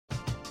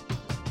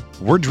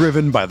We're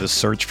driven by the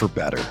search for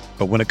better.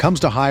 But when it comes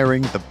to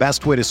hiring, the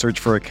best way to search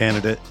for a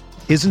candidate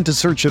isn't to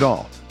search at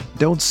all.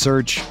 Don't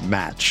search,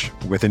 match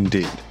with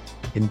Indeed.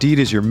 Indeed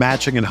is your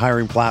matching and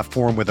hiring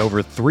platform with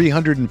over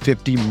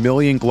 350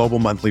 million global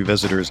monthly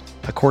visitors,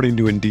 according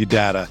to Indeed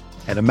data,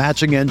 and a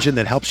matching engine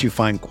that helps you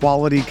find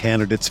quality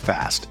candidates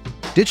fast.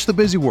 Ditch the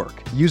busy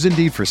work. Use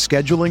Indeed for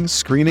scheduling,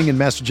 screening, and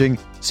messaging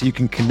so you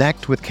can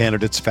connect with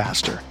candidates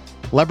faster.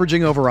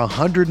 Leveraging over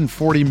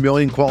 140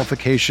 million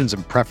qualifications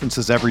and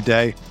preferences every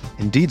day,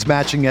 Indeed's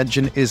matching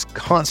engine is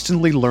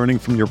constantly learning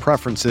from your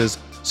preferences,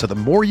 so the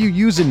more you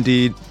use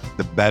Indeed,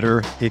 the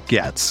better it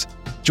gets.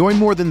 Join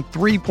more than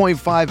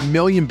 3.5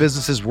 million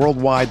businesses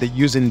worldwide that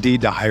use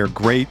Indeed to hire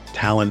great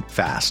talent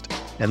fast.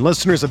 And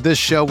listeners of this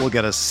show will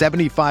get a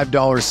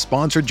 $75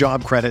 sponsored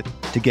job credit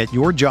to get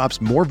your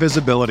jobs more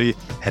visibility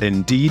at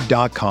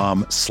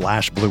Indeed.com/Blue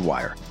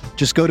Wire.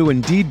 Just go to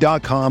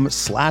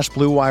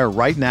Indeed.com/Blue Wire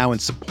right now and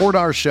support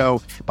our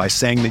show by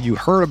saying that you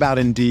heard about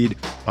Indeed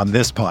on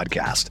this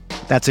podcast.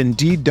 That's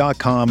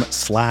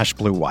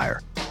Indeed.com/Blue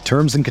Wire.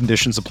 Terms and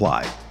conditions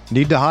apply.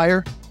 Need to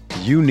hire?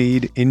 You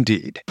need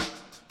Indeed.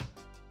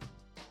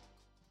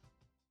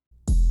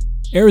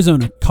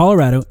 Arizona,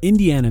 Colorado,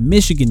 Indiana,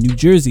 Michigan, New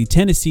Jersey,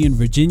 Tennessee, and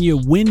Virginia,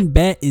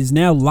 WynnBET is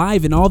now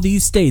live in all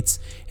these states,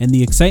 and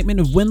the excitement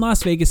of Wynn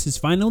Las Vegas has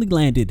finally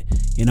landed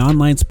in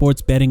online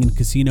sports betting and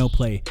casino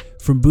play.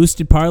 From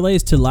boosted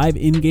parlays to live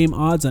in-game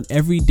odds on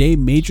everyday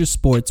major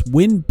sports,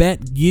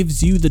 WynnBET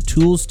gives you the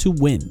tools to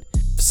win.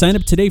 Sign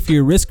up today for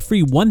your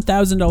risk-free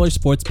 $1,000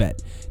 sports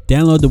bet.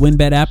 Download the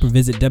WynnBET app or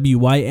visit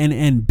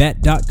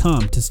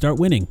WYNNBet.com to start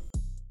winning.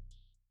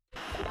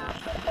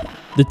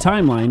 The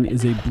Timeline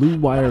is a Blue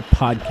Wire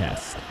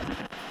podcast.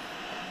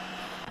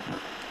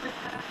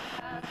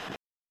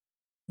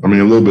 I mean,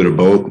 a little bit of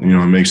both. You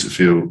know, it makes it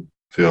feel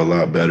a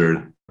lot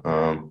better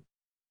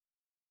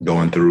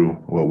going through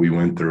what we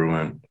went through.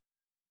 And,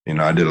 you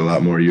know, I did a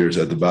lot more years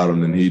at the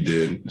bottom than he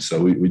did.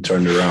 So we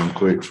turned around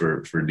quick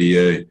for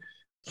DA.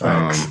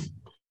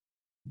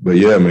 But,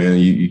 yeah, man,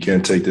 you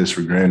can't take this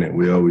for granted.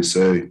 We always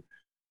say,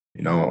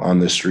 you know, on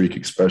this streak,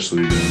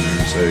 especially,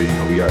 say, you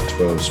know, we got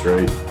 12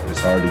 straight. It's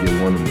hard to get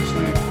one in this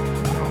league.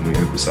 You know, we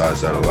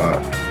emphasize that a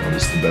lot. You know,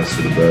 it's the best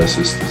of the best.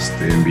 It's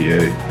the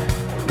NBA.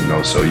 You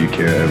know, so you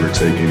can't ever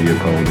take any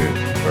opponent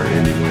or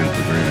any win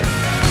for granted.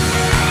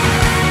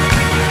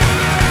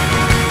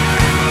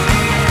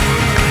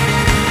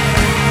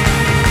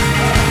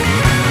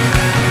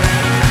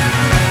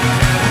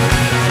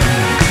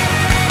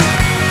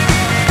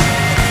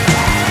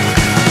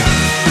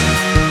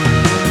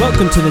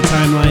 Welcome to The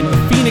Timeline,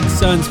 a Phoenix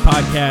Suns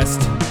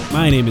podcast.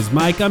 My name is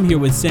Mike. I'm here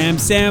with Sam.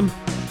 Sam,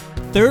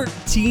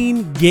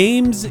 13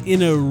 games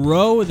in a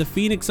row. The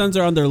Phoenix Suns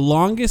are on their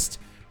longest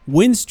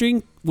win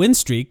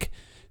streak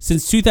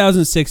since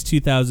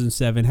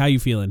 2006-2007. How you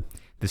feeling?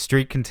 The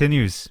streak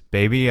continues,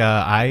 baby.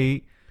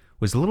 I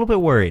was a little bit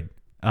worried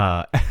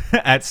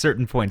at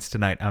certain points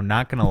tonight. I'm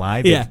not going to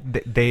lie.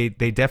 They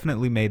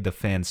definitely made the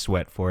fans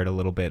sweat for it a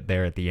little bit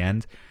there at the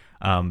end.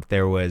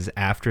 There was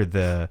after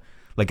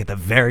at the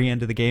very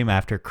end of the game,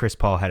 after Chris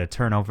Paul had a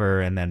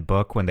turnover and then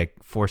Book, when they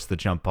forced the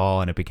jump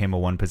ball and it became a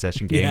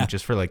one-possession game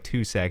just for like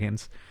 2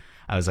 seconds,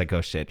 I was like,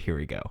 oh shit, here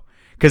we go.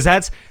 Because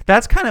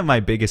that's kind of my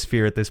biggest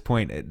fear at this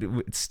point.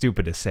 It's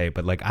stupid to say,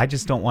 but like I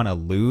just don't want to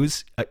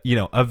lose.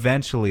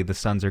 Eventually the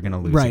Suns are going to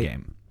lose a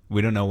game.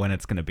 We don't know when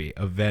it's going to be.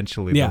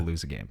 Eventually they'll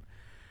lose a game.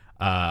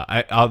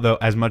 Although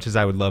as much as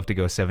I would love to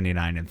go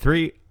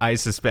 79-3, I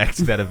suspect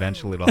that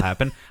eventually it'll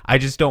happen. I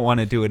just don't want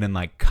to do it in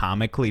like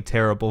comically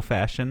terrible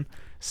fashion.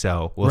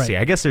 So we'll see.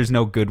 I guess there's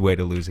no good way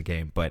to lose a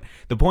game, but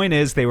the point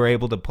is they were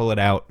able to pull it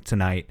out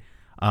tonight.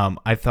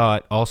 I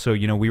thought also,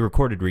 we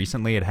recorded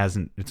recently.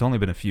 It's only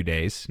been a few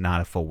days, not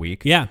a full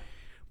week. Yeah.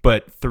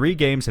 But 3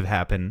 games have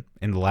happened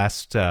in the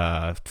last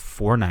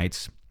 4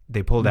 nights.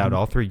 They pulled out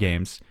all 3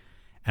 games.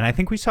 And I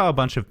think we saw a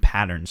bunch of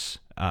patterns,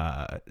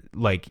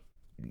 like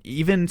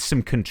even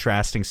some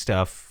contrasting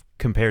stuff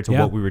compared to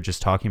what we were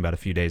just talking about a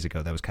few days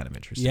ago. That was kind of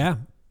interesting.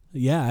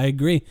 Yeah, I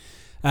agree.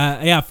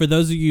 For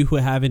those of you who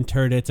haven't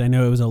heard it, I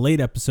know it was a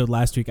late episode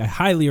last week. I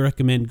highly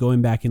recommend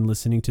going back and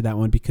listening to that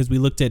one because we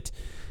looked at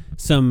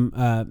some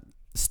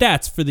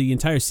stats for the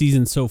entire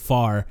season so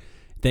far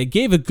that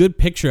gave a good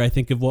picture, I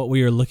think, of what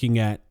we are looking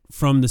at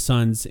from the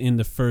Suns in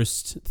the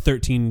first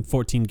 13,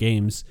 14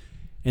 games.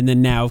 And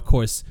then now, of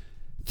course,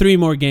 3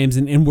 more games,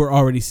 and we're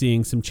already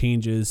seeing some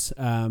changes.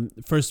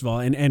 First of all,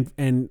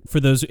 and for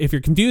those, if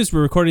you're confused,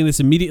 we're recording this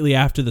immediately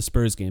after the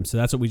Spurs game. So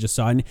that's what we just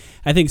saw. And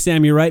I think,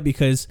 Sam, you're right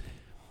because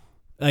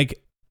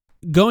like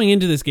going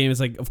into this game, it's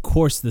like, of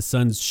course the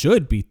Suns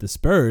should beat the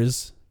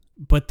Spurs,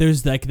 but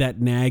there's like that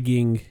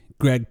nagging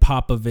Greg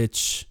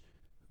Popovich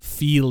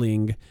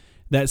feeling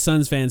that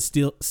Suns fans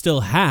still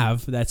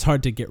have that's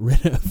hard to get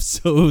rid of.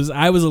 So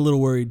I was a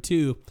little worried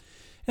too.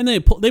 And they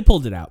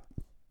pulled it out.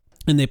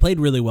 And they played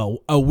really well.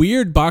 A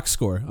weird box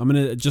score. I'm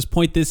going to just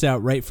point this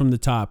out right from the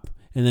top,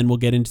 and then we'll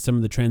get into some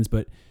of the trends.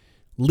 But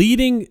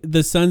leading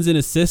the Suns in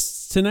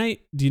assists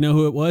tonight, do you know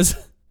who it was?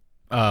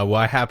 Well,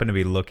 I happen to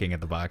be looking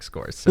at the box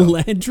scores. So.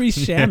 Landry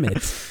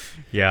Shamet.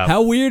 Yeah.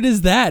 How weird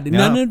is that?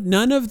 Yeah.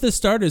 None of the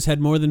starters had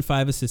more than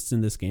 5 assists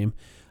in this game,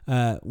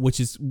 which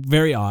is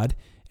very odd.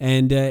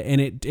 And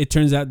it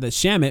turns out that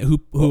Shamet,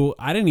 who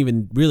I didn't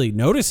even really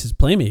notice his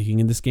playmaking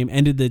in this game,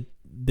 ended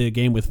the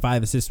game with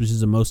 5 assists, which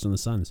is the most on the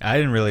Suns. I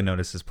didn't really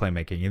notice his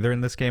playmaking either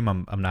in this game.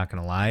 I'm not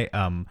going to lie.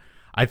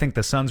 I think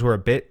the Suns were a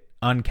bit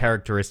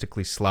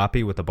uncharacteristically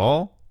sloppy with the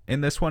ball in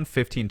this one.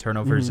 15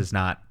 turnovers is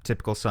not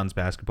typical Suns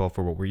basketball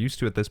for what we're used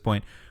to at this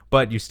point,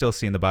 but you still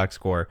see in the box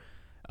score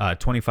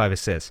 25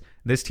 assists.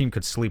 This team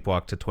could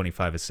sleepwalk to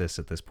 25 assists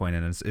at this point,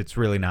 and it's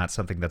really not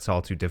something that's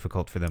all too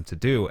difficult for them to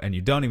do, and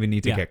you don't even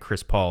need to get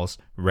Chris Paul's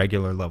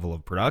regular level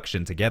of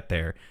production to get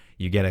there.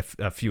 You get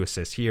a few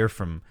assists here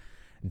from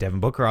Devin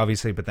Booker,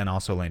 obviously, but then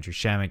also Landry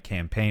Shamet,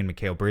 Cam Payne,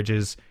 Mikal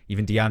Bridges,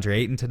 even DeAndre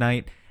Ayton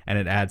tonight, and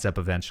it adds up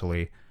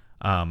eventually.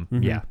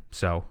 Yeah,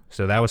 so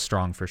that was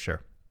strong for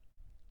sure.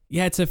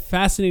 Yeah, it's a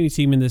fascinating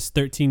team in this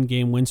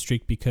 13-game win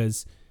streak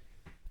because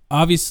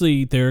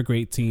obviously they're a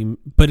great team,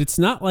 but it's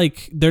not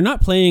like they're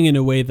not playing in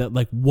a way that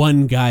like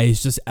one guy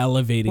is just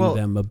elevating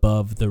them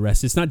above the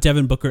rest. It's not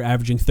Devin Booker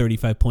averaging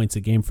 35 points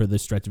a game for the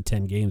stretch of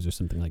 10 games or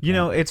something like that. You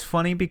know, it's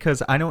funny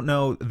because I don't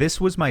know.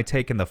 This was my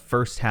take in the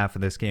first half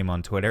of this game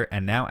on Twitter,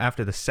 and now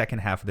after the second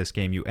half of this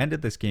game, you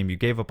ended this game, you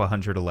gave up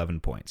 111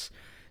 points.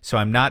 So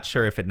I'm not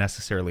sure if it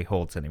necessarily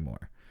holds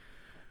anymore.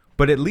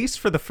 But at least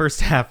for the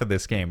first half of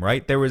this game,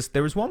 right? There was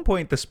one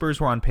point the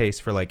Spurs were on pace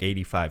for like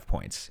 85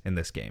 points in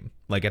this game,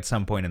 like at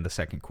some point in the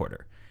second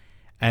quarter.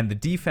 And the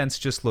defense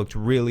just looked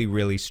really,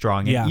 really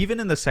strong. And even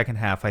in the second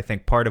half, I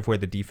think part of where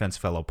the defense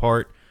fell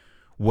apart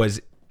was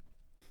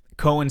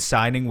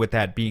coinciding with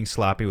that being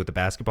sloppy with the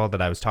basketball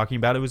that I was talking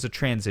about. It was a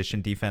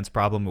transition defense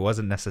problem. It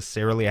wasn't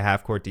necessarily a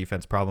half-court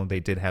defense problem. They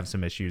did have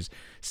some issues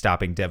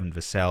stopping Devin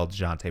Vassell,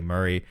 DeJounte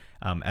Murray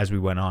as we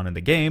went on in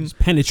the game. Just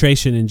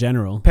penetration in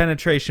general.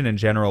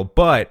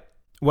 But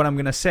what I'm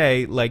going to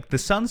say, like the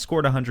Suns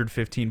scored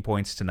 115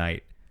 points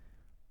tonight.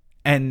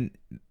 And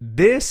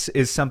this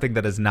is something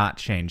that has not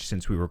changed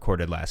since we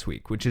recorded last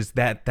week, which is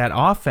that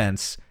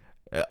offense.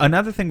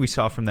 Another thing we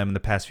saw from them in the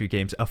past few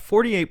games, a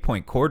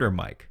 48-point quarter,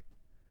 Mike.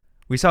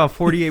 We saw a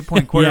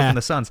 48-point quarter from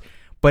the Suns,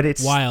 but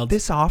it's wild.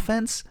 This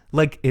offense,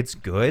 like it's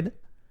good.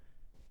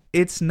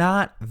 It's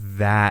not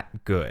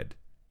that good.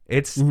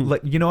 It's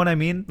like, you know what I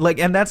mean? Like,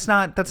 and that's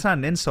not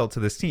an insult to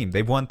this team.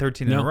 They've won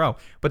 13 in a row,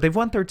 but they've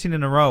won 13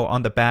 in a row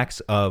on the backs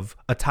of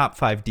a top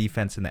 5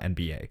 defense in the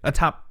NBA, a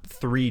top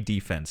 3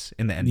 defense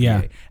in the NBA.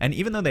 Yeah. And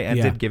even though they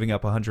ended giving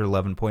up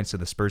 111 points to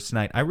the Spurs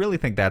tonight, I really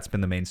think that's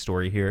been the main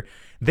story here.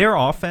 Their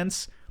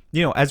offense,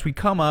 you know, as we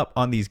come up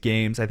on these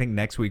games, I think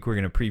next week we're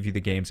going to preview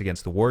the games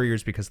against the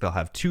Warriors because they'll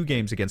have 2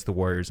 games against the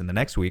Warriors in the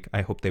next week.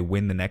 I hope they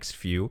win the next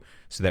few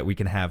so that we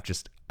can have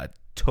just a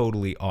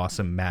totally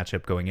awesome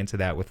matchup going into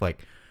that with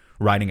like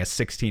riding a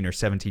 16 or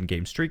 17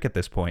 game streak at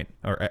this point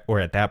or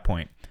at that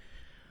point.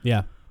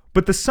 Yeah.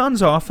 But the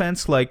Suns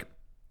offense, like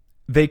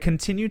they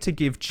continue to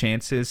give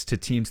chances to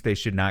teams they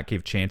should not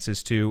give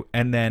chances to.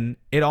 And then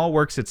it all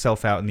works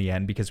itself out in the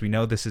end because we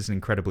know this is an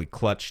incredibly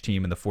clutch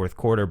team in the fourth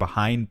quarter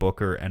behind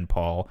Booker and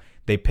Paul.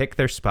 They pick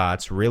their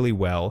spots really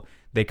well.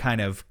 They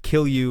kind of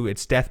kill you.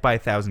 It's death by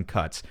 1,000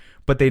 cuts,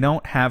 but they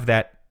don't have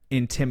that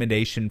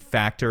intimidation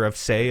factor of,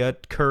 say, a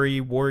Curry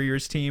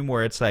Warriors team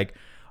where it's like,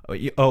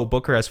 oh,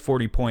 Booker has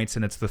 40 points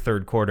and it's the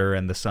third quarter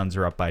and the Suns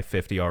are up by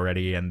 50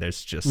 already, and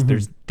there's just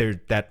there's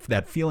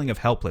that feeling of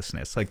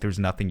helplessness, like there's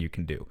nothing you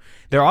can do.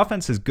 Their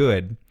offense is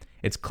good.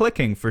 It's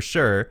clicking for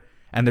sure,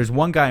 and there's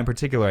one guy in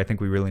particular I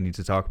think we really need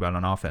to talk about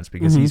on offense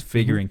because he's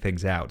figuring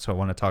things out, so I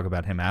want to talk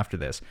about him after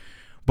this.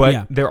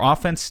 But their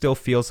offense still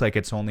feels like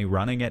it's only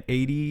running at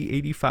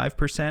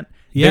 85%.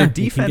 Yeah,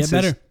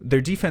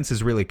 their defense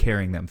is really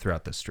carrying them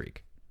throughout the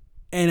streak.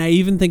 And I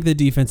even think the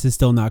defense is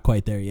still not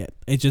quite there yet.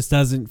 It just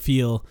doesn't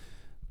feel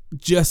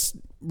just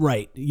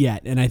right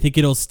yet. And I think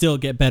it'll still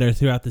get better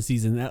throughout the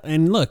season.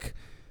 And look,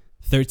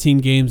 13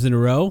 games in a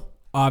row.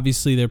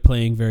 Obviously, they're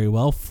playing very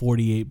well.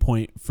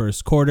 48-point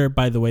first quarter.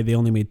 By the way, they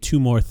only made 2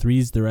 more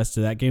threes the rest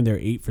of that game. They're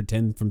 8 for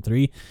 10 from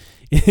 3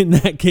 in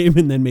that game,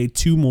 and then made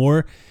 2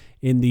 more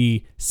in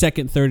the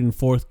second, third, and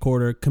fourth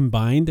quarter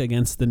combined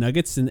against the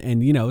Nuggets.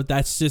 And you know,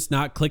 that's just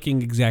not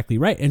clicking exactly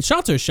right. And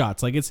shots are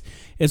shots. Like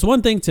it's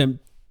one thing to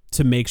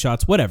make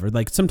shots, whatever.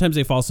 Like sometimes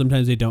they fall,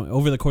 sometimes they don't.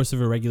 Over the course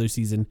of a regular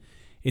season,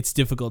 it's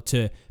difficult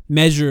to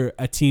measure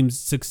a team's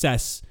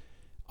success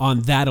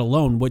on that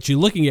alone. What you're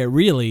looking at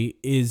really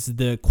is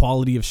the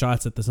quality of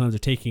shots that the Suns are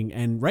taking.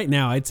 And right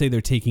now, I'd say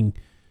they're taking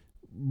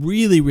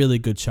really, really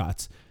good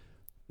shots.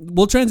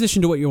 We'll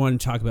transition to what you want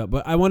to talk about,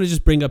 but I want to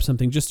just bring up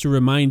something just to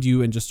remind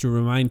you and just to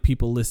remind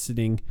people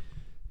listening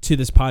to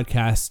this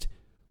podcast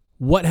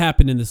what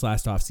happened in this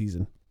last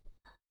offseason.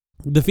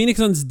 The Phoenix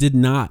Suns did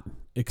not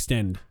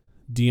extend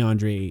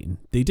DeAndre Ayton.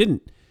 They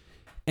didn't.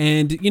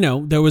 And, you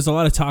know, there was a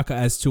lot of talk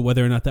as to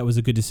whether or not that was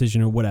a good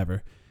decision or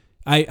whatever.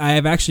 I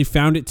have actually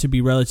found it to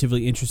be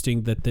relatively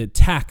interesting that the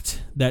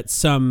tact that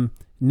some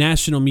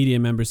national media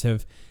members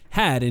have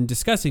had in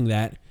discussing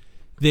that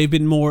they've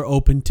been more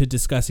open to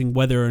discussing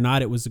whether or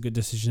not it was a good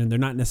decision, and they're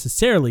not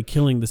necessarily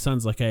killing the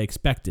Suns like I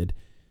expected.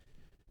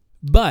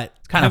 But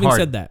having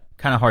said that,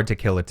 kind of hard to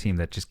kill a team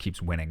that just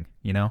keeps winning,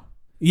 you know?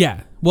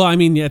 Yeah. Well, I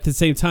mean, at the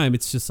same time,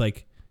 it's just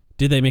like,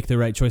 did they make the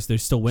right choice? They're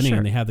still winning,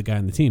 and they have the guy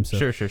on the team.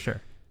 So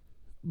Sure.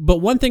 But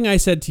one thing I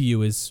said to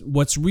you is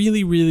what's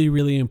really, really,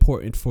 really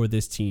important for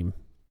this team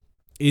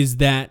is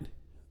that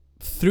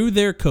through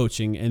their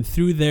coaching and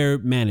through their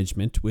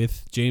management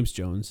with James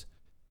Jones,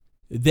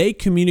 they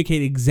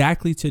communicate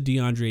exactly to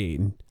DeAndre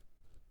Ayton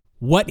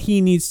what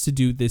he needs to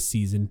do this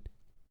season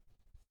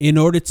in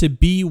order to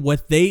be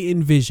what they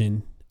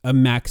envision a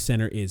max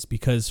center is.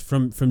 Because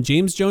from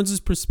James Jones's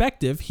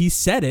perspective, he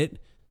said it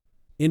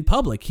in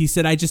public. He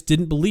said, I just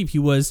didn't believe he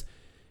was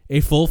a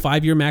full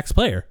 5-year max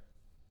player.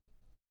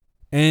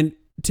 And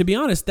to be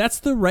honest, that's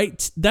the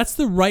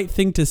right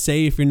thing to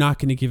say if you're not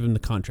going to give him the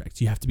contract.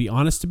 You have to be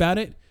honest about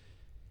it,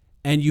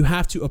 and you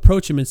have to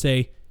approach him and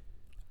say,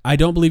 I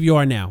don't believe you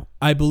are now.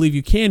 I believe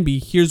you can be.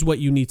 Here's what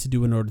you need to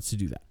do in order to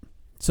do that.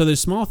 So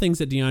there's small things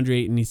that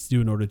DeAndre Ayton needs to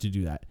do in order to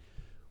do that.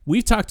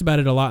 We've talked about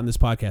it a lot in this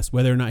podcast,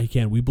 whether or not he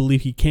can. We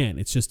believe he can.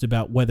 It's just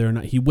about whether or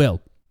not he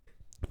will.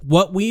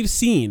 What we've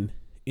seen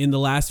in the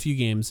last few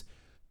games,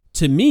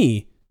 to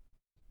me,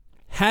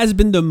 has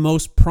been the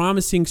most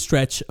promising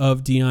stretch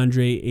of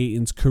DeAndre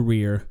Ayton's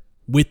career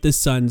with the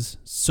Suns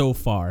so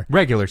far.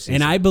 Regular season.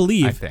 And I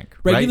believe,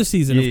 regular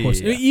season, of course.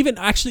 Yeah.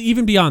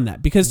 Even beyond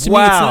that. Because to me,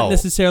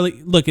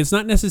 it's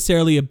not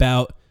necessarily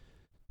about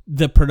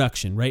the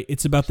production, right?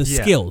 It's about the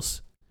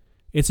skills.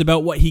 It's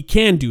about what he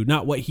can do,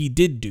 not what he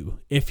did do.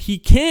 If he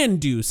can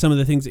do some of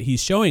the things that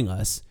he's showing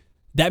us,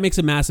 that makes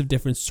a massive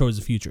difference towards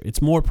the future.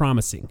 It's more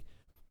promising.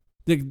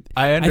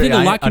 I think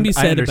a lot can be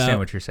said about... I understand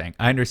what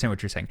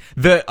you're saying.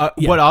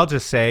 What I'll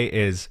just say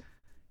is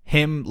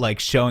him like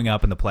showing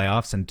up in the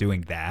playoffs and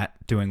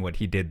doing what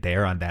he did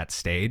there on that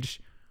stage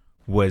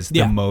was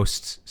the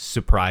most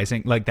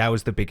surprising. Like that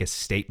was the biggest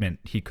statement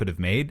he could have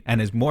made,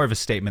 and is more of a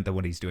statement than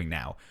what he's doing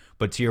now.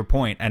 But to your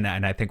point, and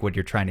I think what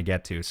you're trying to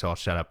get to, so I'll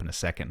shut up in a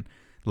second.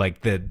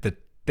 Like the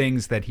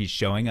things that he's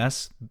showing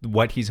us,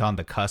 what he's on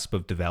the cusp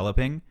of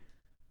developing,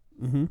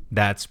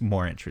 that's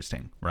more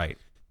interesting, right?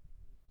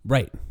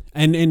 Right.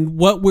 And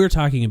what we're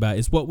talking about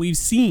is what we've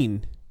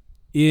seen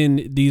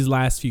in these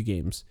last few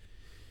games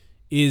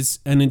is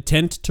an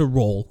intent to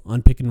roll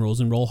on pick and rolls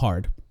and roll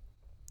hard,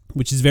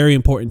 which is very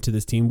important to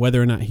this team,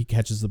 whether or not he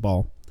catches the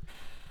ball.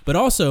 But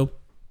also,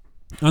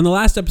 on the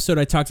last episode,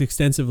 I talked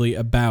extensively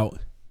about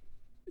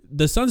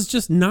the Suns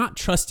just not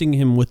trusting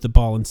him with the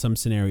ball in some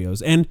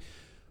scenarios, and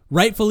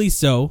rightfully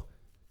so.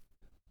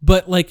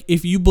 But like,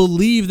 if you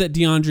believe that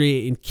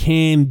DeAndre Ayton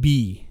can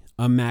be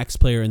a max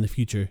player in the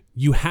future,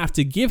 you have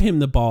to give him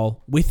the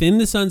ball within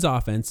the Suns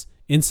offense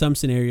in some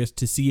scenarios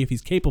to see if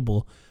he's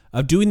capable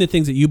of doing the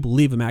things that you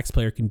believe a max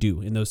player can do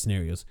in those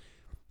scenarios.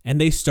 And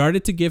they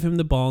started to give him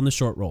the ball in the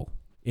short roll,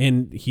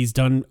 and he's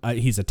done.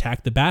 He's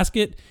attacked the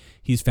basket.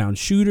 He's found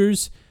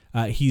shooters.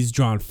 He's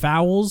drawn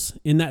fouls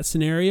in that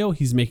scenario.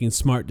 He's making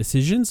smart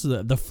decisions.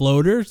 The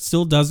floater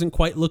still doesn't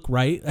quite look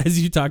right,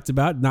 as you talked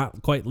about,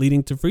 not quite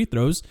leading to free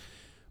throws.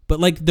 But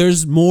like,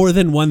 there's more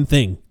than one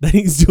thing that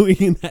he's doing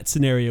in that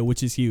scenario,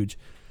 which is huge.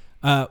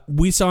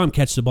 We saw him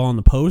catch the ball in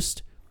the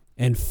post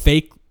and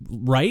fake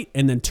right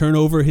and then turn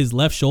over his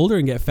left shoulder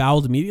and get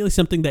fouled immediately,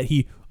 something that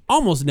he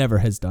almost never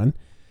has done.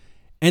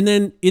 And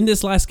then in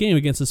this last game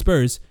against the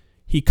Spurs,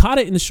 he caught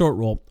it in the short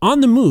roll, on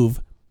the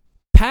move,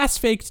 pass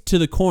faked to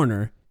the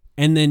corner,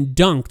 and then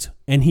dunked,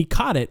 and he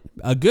caught it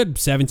a good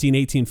 17,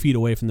 18 feet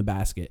away from the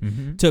basket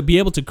to be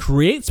able to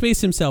create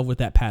space himself with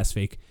that pass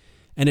fake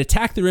and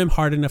attack the rim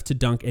hard enough to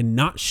dunk and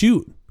not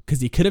shoot, because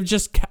he could have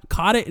just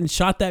caught it and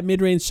shot that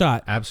mid-range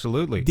shot.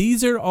 Absolutely.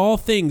 These are all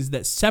things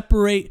that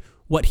separate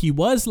what he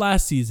was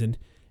last season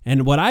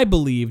and what I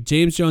believe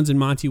James Jones and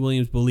Monty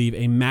Williams believe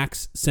a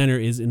max center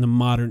is in the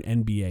modern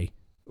NBA.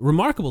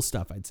 Remarkable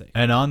stuff, I'd say.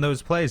 And on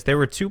those plays, there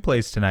were 2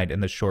 plays tonight in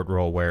the short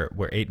roll where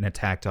Ayton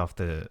attacked off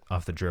the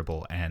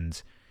dribble,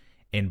 and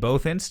in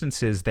both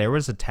instances there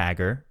was a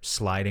tagger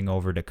sliding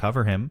over to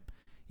cover him,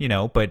 you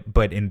know.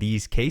 But in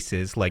these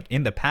cases, like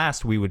in the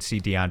past, we would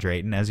see DeAndre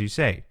Ayton, as you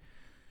say,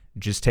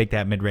 just take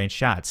that mid-range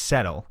shot,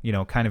 settle, you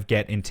know, kind of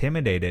get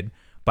intimidated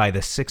by the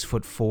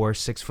 6'4",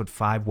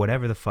 6'5",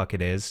 whatever the fuck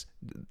it is,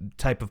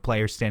 type of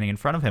player standing in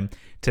front of him.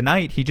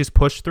 Tonight, he just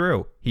pushed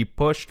through. He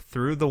pushed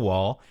through the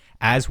wall,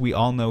 as we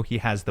all know he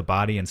has the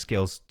body and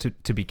skills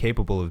to be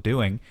capable of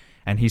doing,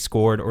 and he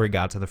scored or he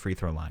got to the free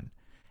throw line.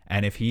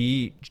 And if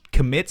he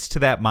commits to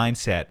that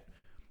mindset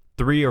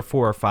 3 or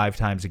 4 or 5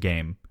 times a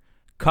game,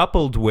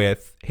 coupled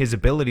with his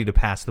ability to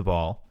pass the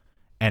ball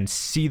and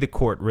see the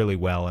court really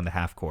well in the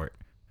half court,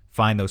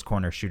 find those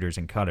corner shooters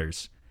and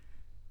cutters,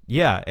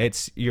 yeah,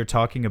 you're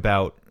talking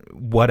about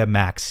what a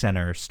max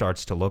center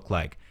starts to look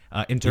like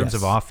in terms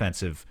of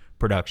offensive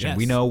production. Yes.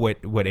 We know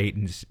what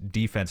Ayton's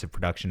defensive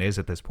production is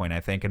at this point, I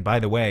think. And by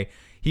the way,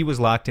 he was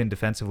locked in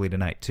defensively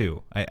tonight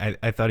too.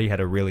 I thought he had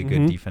a really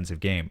good defensive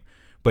game.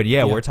 But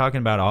yeah, we're talking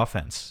about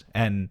offense,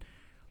 and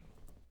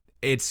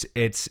it's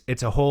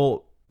a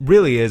whole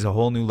really is a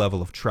whole new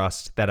level of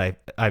trust that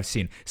I've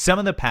seen. Some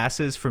of the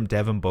passes from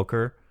Devin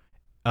Booker,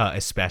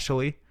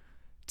 especially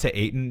to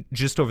Ayton,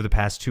 just over the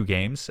past 2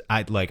 games,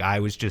 I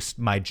was just,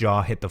 my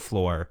jaw hit the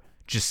floor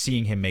just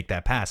seeing him make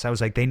that pass. I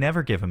was like, they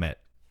never give him it.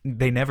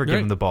 They never give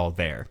him the ball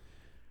there.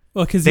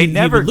 Well, because they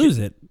never would lose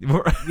it.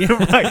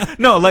 Right.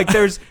 No, like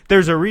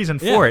there's a reason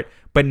for it.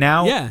 But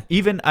now,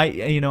 even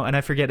and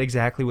I forget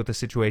exactly what the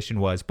situation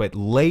was, but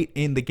late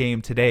in the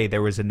game today,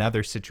 there was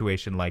another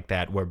situation like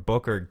that where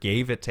Booker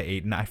gave it to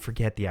Ayton. I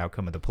forget the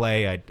outcome of the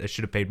play. I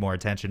should have paid more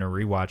attention or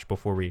rewatch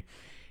before we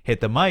hit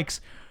the mics.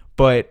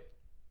 But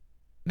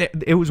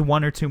it was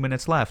 1 or 2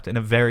 minutes left in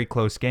a very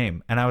close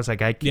game, and I was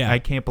like, I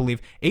can't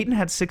believe Ayton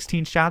had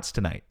 16 shots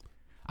tonight.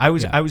 I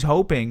was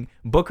hoping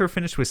Booker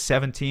finished with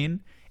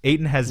 17.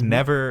 Ayton has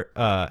never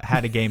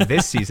had a game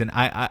this season.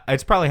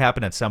 It's probably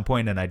happened at some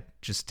point, and I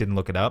just didn't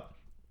look it up.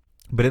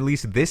 But at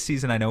least this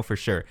season, I know for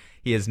sure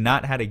he has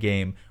not had a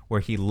game where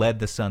he led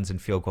the Suns in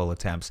field goal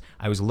attempts.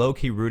 I was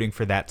low-key rooting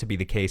for that to be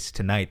the case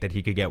tonight, that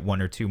he could get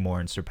 1 or 2 more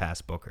and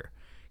surpass Booker,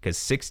 because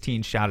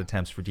 16 shot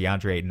attempts for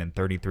DeAndre Ayton in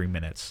 33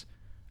 minutes.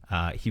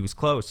 He was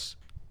close.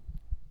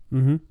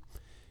 Mm-hmm.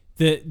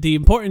 The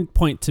important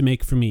point to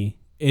make for me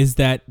is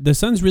that the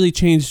Suns really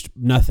changed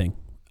nothing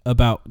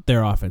about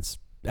their offense.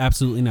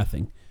 Absolutely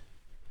nothing.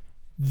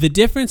 The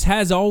difference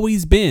has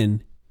always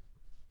been,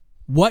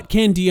 what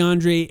can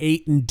DeAndre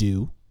Ayton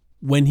do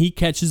when he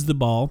catches the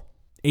ball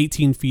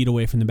 18 feet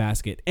away from the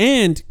basket?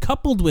 And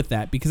coupled with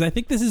that, because I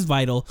think this is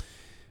vital,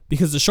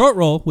 because the short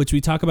roll, which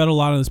we talk about a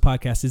lot on this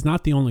podcast, is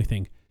not the only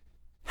thing.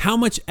 How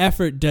much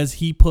effort does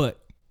he put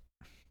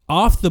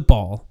off the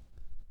ball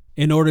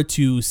in order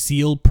to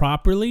seal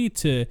properly,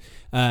 to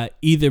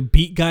either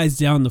beat guys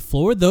down the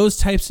floor, those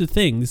types of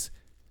things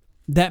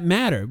that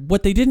matter.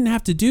 What they didn't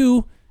have to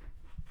do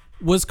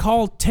was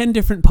call 10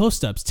 different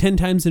post-ups 10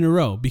 times in a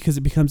row, because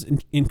it becomes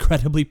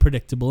incredibly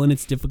predictable and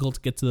it's difficult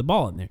to get to the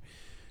ball in there.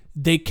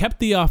 They kept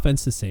the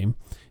offense the same.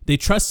 They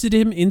trusted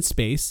him in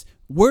space.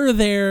 Were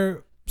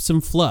there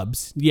some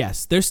flubs?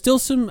 Yes. There's still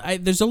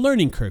there's a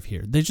learning curve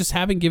here. They just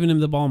haven't given him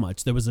the ball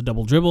much. There was a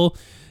double dribble.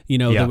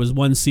 There was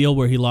one seal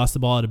where he lost the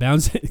ball out of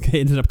bounds.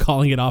 They ended up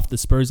calling it off the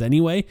Spurs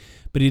anyway,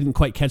 but he didn't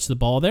quite catch the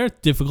ball there.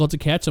 Difficult to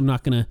catch. I'm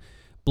not going to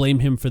blame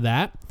him for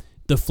that.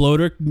 The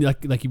floater,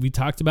 like we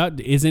talked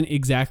about, isn't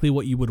exactly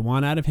what you would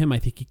want out of him. I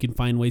think he can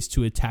find ways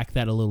to attack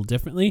that a little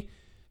differently.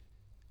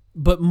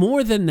 But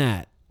more than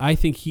that, I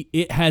think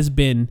it has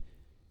been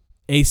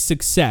a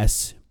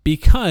success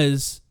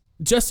because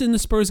just in the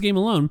Spurs game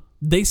alone,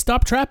 they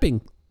stopped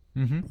trapping.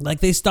 Mm-hmm. Like,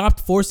 they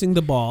stopped forcing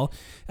the ball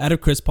out of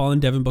Chris Paul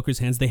and Devin Booker's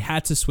hands. They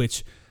had to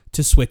switch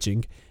to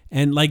switching.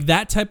 And like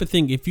that type of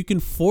thing, if you can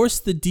force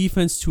the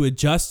defense to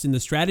adjust in the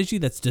strategy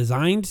that's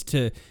designed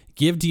to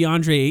give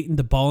DeAndre Ayton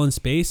the ball in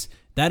space,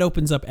 that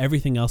opens up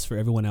everything else for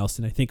everyone else.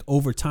 And I think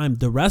over time,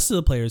 the rest of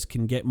the players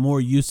can get more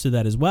used to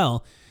that as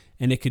well,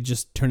 and it could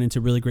just turn into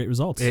really great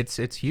results.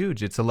 It's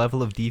huge. It's a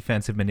level of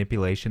defensive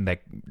manipulation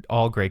that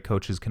all great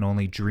coaches can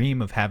only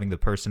dream of having the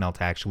personnel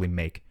to actually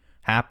make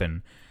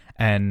happen.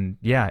 And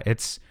yeah,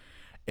 it's,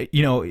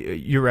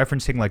 you're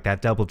referencing like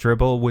that double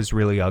dribble was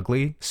really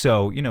ugly.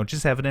 So,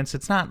 just evidence.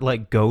 It's not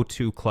like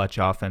go-to clutch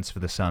offense for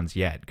the Suns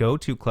yet.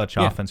 Go-to clutch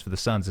offense for the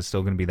Suns is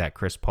still going to be that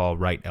Chris Paul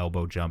right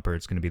elbow jumper.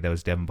 It's going to be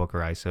those Devin Booker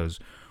ISOs,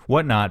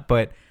 whatnot.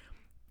 But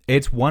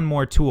it's one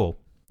more tool.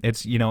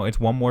 It's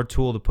one more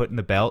tool to put in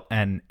the belt.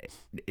 And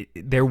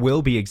there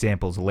will be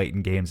examples late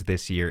in games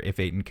this year if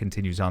Ayton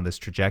continues on this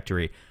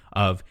trajectory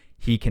of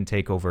he can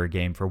take over a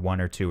game for 1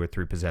 or 2 or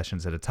 3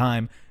 possessions at a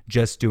time,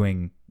 just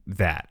doing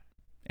that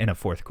in a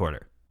fourth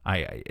quarter.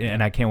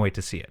 I can't wait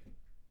to see it.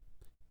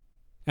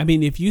 I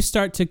mean, if you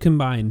start to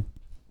combine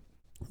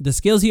the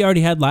skills he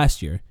already had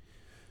last year,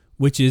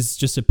 which is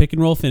just a pick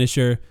and roll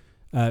finisher,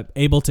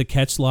 able to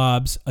catch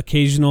lobs,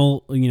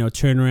 occasional,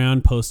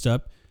 turnaround, post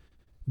up,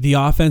 the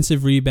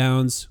offensive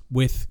rebounds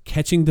with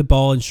catching the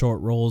ball in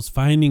short rolls,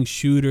 finding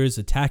shooters,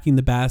 attacking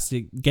the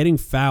basket, getting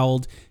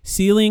fouled,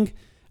 sealing.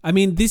 I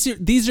mean, these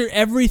are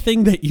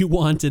everything that you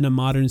want in a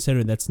modern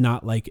center that's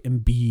not like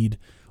Embiid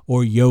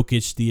or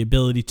Jokic, the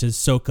ability to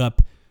soak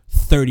up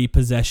 30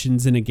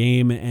 possessions in a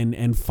game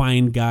and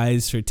find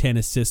guys for 10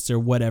 assists or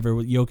whatever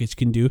what Jokic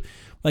can do.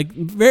 Like,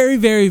 very,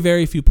 very,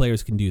 very few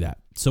players can do that.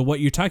 So what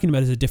you're talking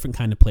about is a different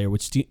kind of player,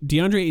 which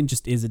DeAndre Ayton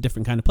just is a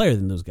different kind of player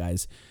than those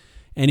guys.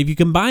 And if you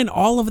combine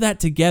all of that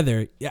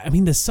together, I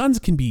mean, the Suns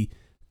can be,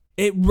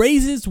 it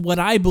raises what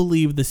I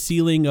believe the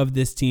ceiling of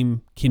this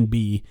team can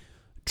be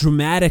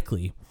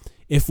dramatically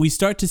if we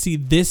start to see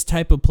this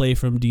type of play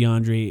from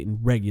DeAndre Ayton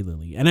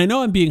regularly. And I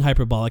know I'm being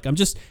hyperbolic. I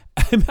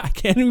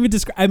can't even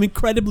describe. I'm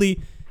incredibly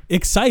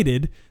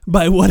excited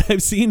by what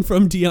I've seen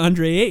from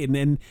DeAndre Ayton.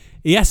 And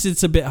yes,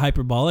 it's a bit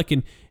hyperbolic.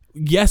 And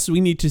yes,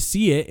 we need to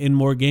see it in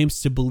more games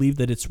to believe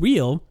that it's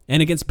real.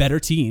 And against better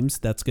teams,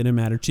 that's going to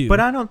matter too. But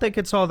I don't think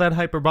it's all that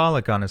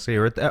hyperbolic, honestly.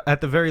 Or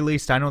at the very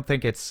least, I don't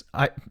think it's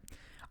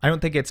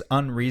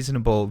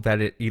unreasonable that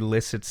it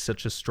elicits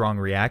such a strong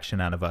reaction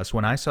out of us.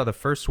 When I saw the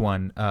first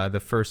one,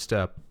 the first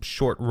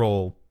short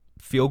roll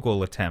field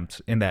goal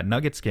attempt in that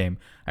Nuggets game,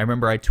 I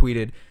remember I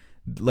tweeted,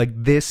 Like,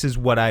 this is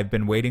what I've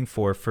been waiting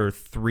for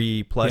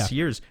 3+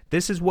 years.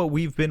 This is what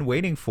we've been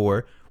waiting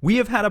for. We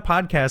have had a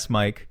podcast,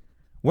 Mike.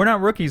 We're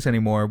not rookies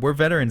anymore. We're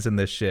veterans in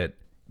this shit,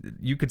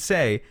 you could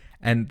say.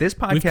 And this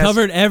podcast... We've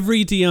covered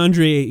every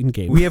DeAndre Ayton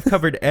game. We have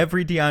covered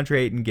every DeAndre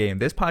Ayton game.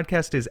 This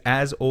podcast is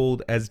as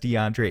old as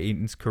DeAndre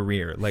Ayton's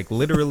career. Like,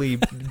 literally,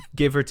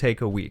 give or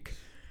take a week.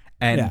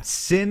 And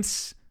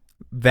since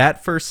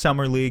that first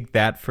summer league,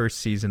 that first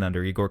season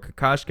under Igor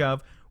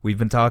Kokoshkov, we've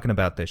been talking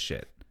about this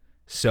shit.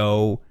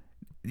 So...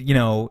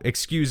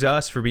 excuse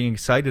us for being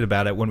excited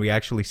about it when we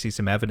actually see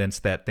some evidence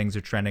that things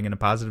are trending in a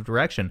positive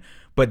direction.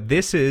 But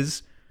this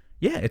is,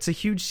 it's a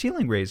huge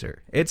ceiling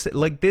raiser. It's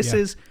like, this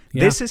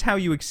is how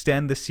you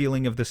extend the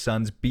ceiling of the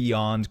Suns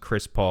beyond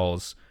Chris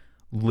Paul's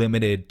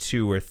limited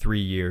 2 or 3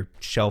 year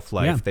shelf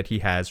life that he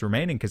has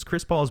remaining. Because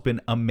Chris Paul has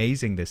been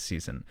amazing this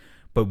season.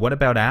 But what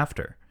about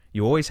after?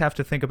 You always have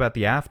to think about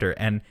the after.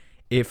 And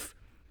if...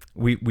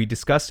 We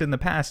discussed in the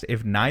past,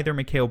 if neither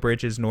Mikal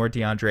Bridges nor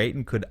DeAndre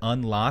Ayton could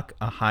unlock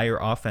a higher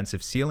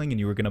offensive ceiling and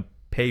you were going to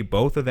pay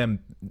both of them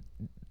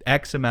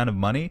X amount of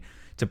money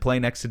to play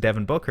next to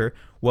Devin Booker,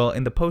 well,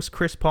 in the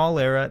post-Chris Paul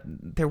era,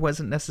 there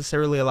wasn't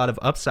necessarily a lot of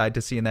upside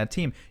to see in that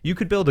team. You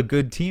could build a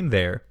good team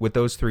there with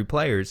those 3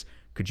 players.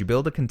 Could you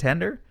build a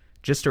contender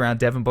just around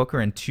Devin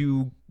Booker and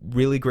 2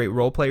 really great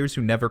role players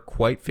who never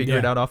quite figure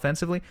it out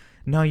offensively?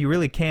 No, you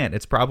really can't.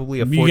 It's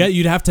probably a...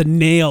 You'd have to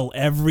nail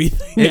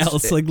everything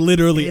else, like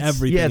literally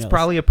everything else.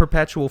 Probably a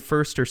perpetual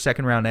first or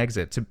second round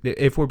exit,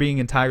 if we're being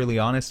entirely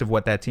honest of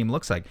what that team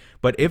looks like.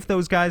 But if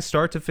those guys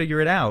start to figure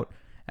it out,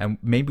 and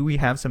maybe we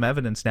have some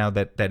evidence now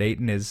that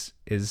Ayton is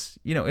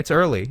it's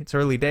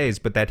early days,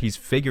 but that he's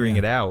figuring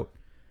it out,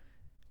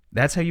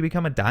 that's how you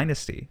become a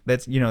dynasty.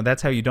 That's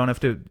how you don't have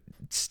to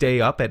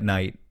stay up at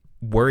night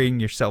worrying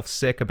yourself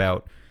sick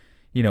about...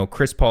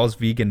 Chris Paul's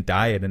vegan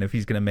diet and if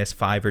he's going to miss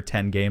 5 or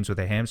 10 games with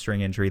a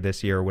hamstring injury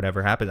this year or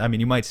whatever happens. I mean,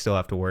 you might still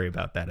have to worry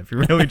about that if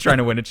you're really trying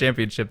to win a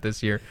championship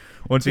this year.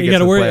 Once we get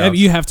to the playoffs.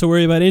 You have to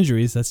worry about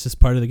injuries. That's just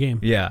part of the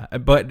game. Yeah,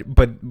 but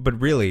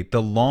really,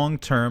 the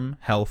long-term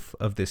health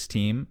of this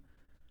team,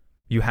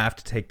 you have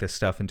to take this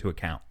stuff into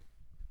account.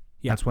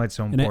 Yeah. That's why it's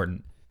so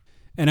important.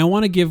 And I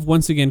want to give,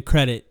 once again,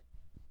 credit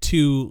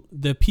to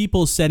the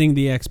people setting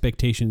the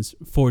expectations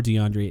for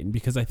DeAndre Ayton,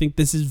 because I think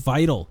this is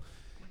vital.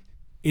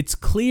 It's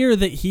clear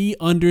that he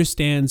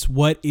understands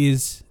what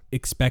is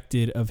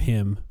expected of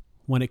him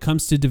when it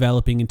comes to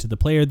developing into the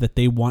player that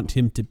they want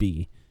him to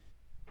be.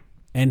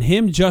 And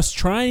him just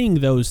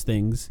trying those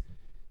things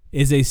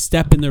is a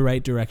step in the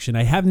right direction.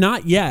 I have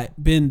not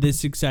yet been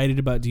this excited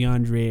about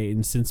DeAndre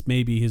Ayton since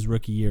maybe his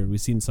rookie year. We've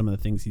seen some of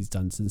the things he's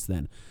done since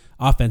then.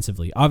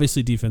 Offensively.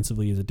 Obviously,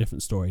 defensively is a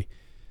different story.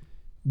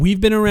 We've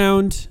been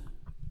around.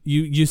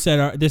 You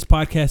said this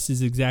podcast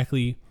is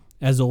exactly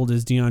as old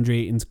as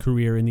DeAndre Ayton's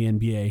career in the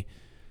NBA.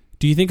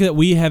 Do you think that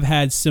we have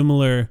had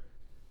similar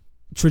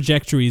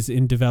trajectories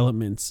in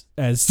developments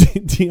as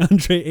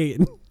DeAndre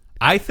Ayton?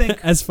 I think,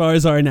 as far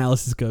as our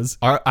analysis goes,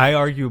 I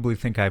arguably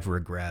think I've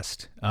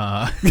regressed.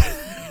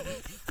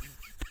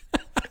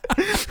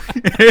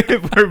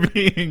 If we're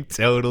being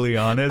totally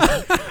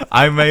honest,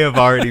 I may have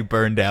already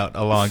burned out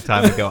a long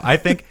time ago. I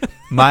think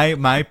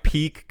my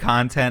peak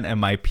content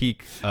and my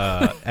peak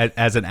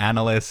as an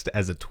analyst,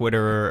 as a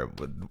Twitterer,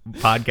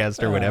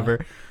 podcaster,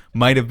 whatever,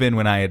 might have been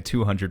when I had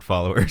 200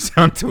 followers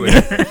on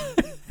Twitter.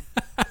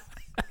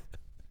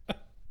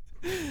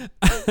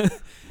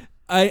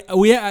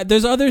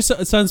 There's other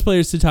Suns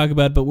players to talk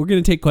about, but we're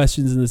going to take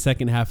questions in the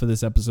second half of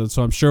this episode,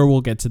 so I'm sure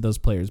we'll get to those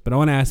players. But I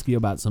want to ask you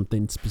about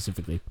something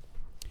specifically.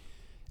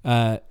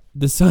 The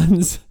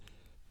Suns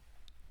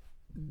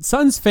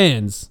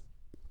fans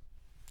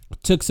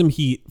took some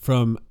heat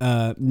from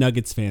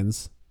Nuggets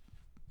fans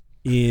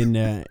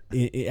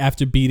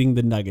after beating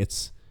the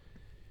Nuggets.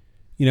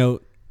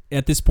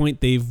 At this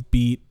point, they've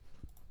beat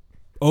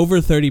over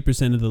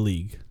 30% of the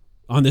league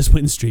on this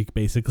win streak,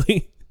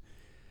 basically.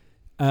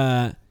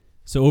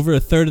 So over a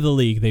third of the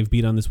league they've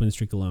beat on this win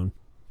streak alone.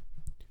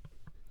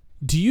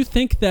 Do you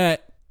think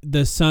that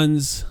the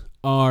Suns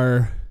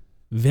are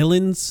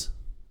villains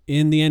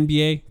in the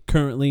NBA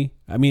currently?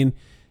 I mean,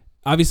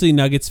 obviously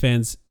Nuggets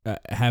fans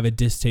have a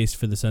distaste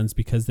for the Suns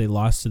because they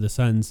lost to the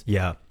Suns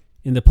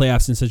in the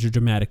playoffs in such a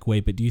dramatic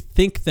way. But do you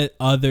think that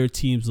other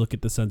teams look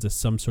at the Suns as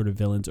some sort of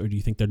villains, or do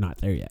you think they're not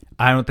there yet?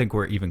 I don't think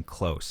we're even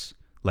close.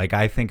 Like,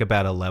 I think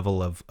about a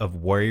level of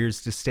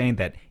Warriors disdain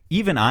that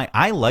even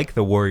I like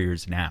the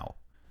Warriors now.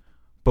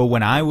 But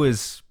when I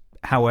was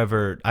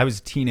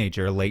a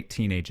teenager, a late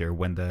teenager,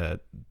 when the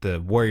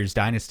Warriors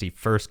dynasty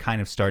first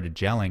kind of started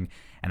gelling,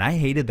 and I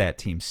hated that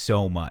team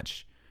so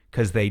much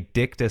because they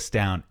dicked us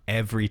down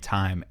every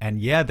time.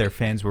 And yeah, their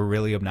fans were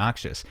really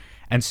obnoxious.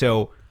 And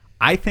so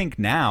I think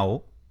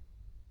now,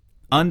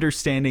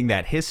 understanding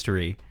that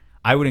history,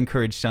 I would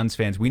encourage Suns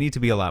fans, we need to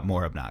be a lot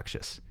more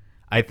obnoxious.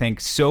 I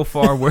think so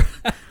far we're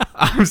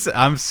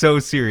I'm so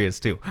serious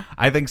too.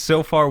 I think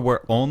so far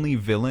we're only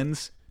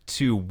villains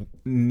to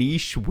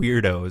niche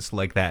weirdos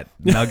like that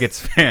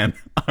Nuggets fan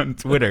on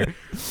Twitter.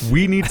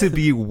 We need to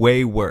be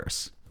way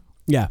worse.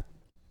 Yeah.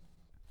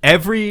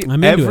 Every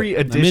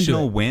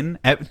additional win.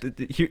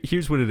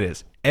 Here's what it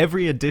is.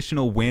 Every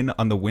additional win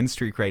on the win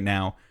streak right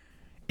now,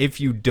 if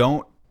you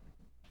don't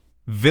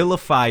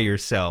vilify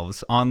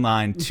yourselves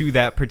online to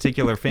that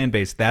particular fan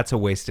base, that's a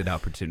wasted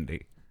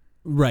opportunity.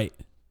 Right.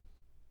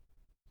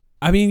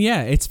 I mean,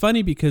 yeah, it's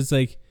funny because,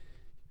 like,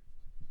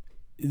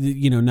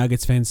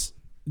 Nuggets fans,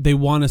 they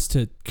want us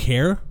to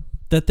care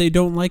that they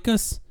don't like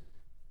us.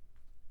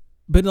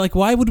 But, like,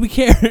 why would we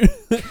care?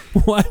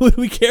 Why would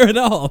we care at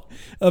all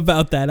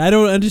about that? I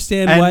don't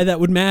understand why that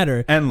would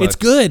matter. And look, it's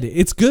good.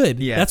 It's good.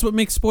 Yeah. That's what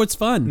makes sports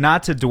fun.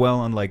 Not to dwell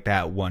on, like,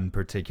 that one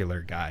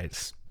particular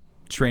guy's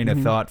train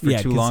of thought for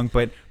too long,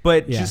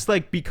 but just,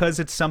 like, because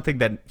it's something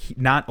that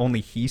not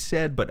only he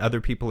said, but other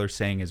people are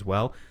saying as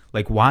well.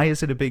 Like, why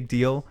is it a big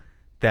deal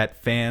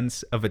that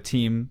fans of a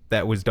team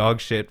that was dog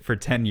shit for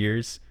 10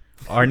 years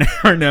are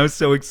now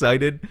so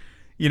excited,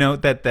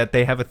 that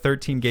they have a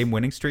 13-game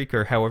winning streak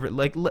or however?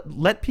 Like,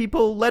 let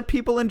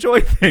people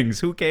enjoy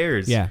things. Who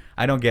cares? Yeah.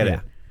 I don't get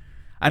it.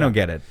 I don't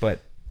get it, but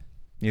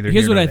neither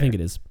Here's here what nor I there. think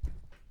it is.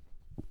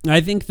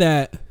 I think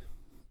that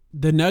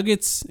the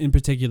Nuggets in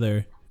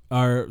particular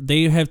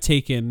they have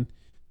taken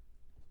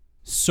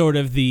sort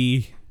of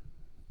the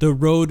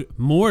road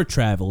more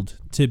traveled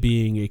to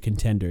being a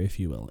contender, if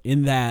you will,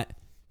 in that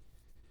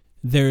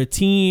they're a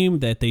team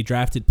that they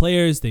drafted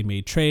players, they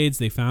made trades,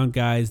 they found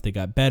guys, they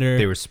got better.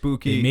 They were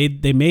spooky.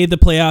 They made the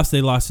playoffs. They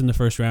lost in the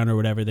first round or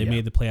whatever. They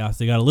made the playoffs.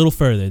 They got a little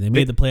further. They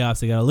made the playoffs.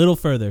 They got a little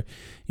further.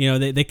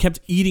 They kept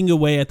eating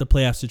away at the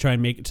playoffs to try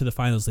and make it to the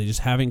finals. They just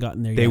haven't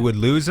gotten there yet. They would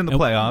lose in the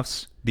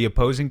playoffs. The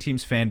opposing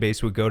team's fan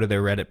base would go to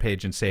their Reddit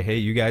page and say, hey,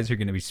 you guys are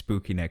going to be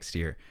spooky next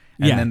year.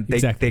 And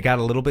then they got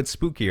a little bit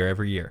spookier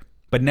every year.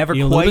 But never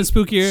quite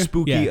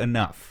spooky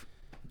enough.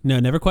 No,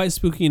 never quite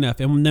spooky enough.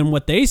 And then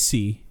what they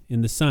see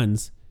in the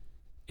Suns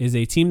is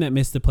a team that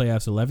missed the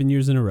playoffs 11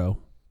 years in a row,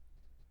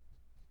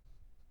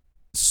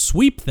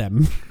 sweep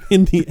them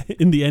in the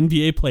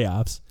NBA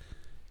playoffs,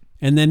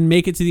 and then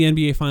make it to the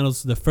NBA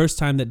Finals the first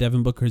time that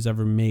Devin Booker has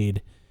ever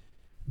made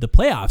the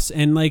playoffs.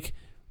 And, like,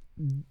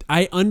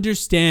 I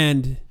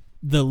understand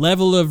the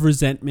level of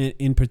resentment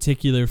in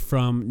particular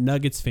from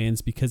Nuggets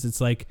fans because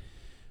it's like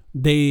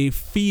they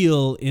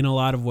feel in a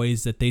lot of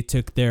ways that they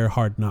took their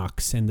hard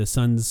knocks and the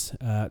Suns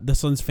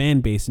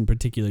fan base in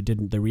particular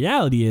didn't. The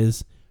reality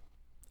is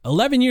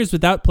 11 years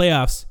without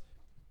playoffs,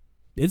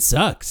 it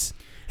sucks.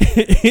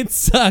 It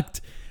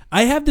sucked.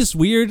 I have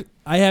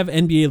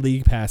NBA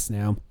League Pass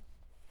now.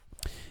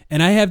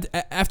 And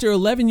after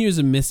 11 years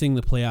of missing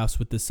the playoffs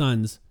with the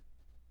Suns,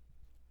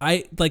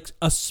 a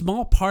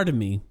small part of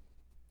me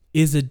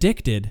is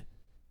addicted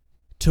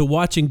to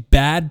watching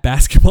bad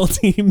basketball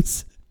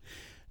teams.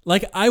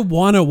 Like, I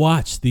want to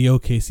watch the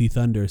OKC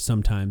Thunder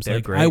sometimes.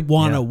 They're great. I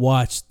want to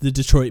watch the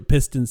Detroit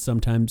Pistons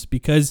sometimes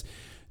because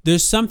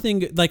there's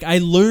something, like, I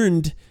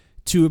learned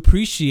to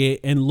appreciate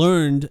and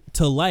learned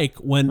to like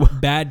when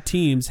bad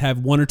teams have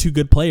one or two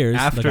good players.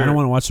 I don't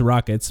want to watch the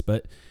Rockets,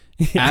 but...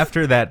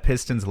 After that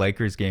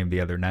Pistons-Lakers game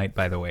the other night,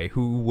 by the way,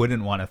 who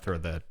wouldn't want to throw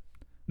the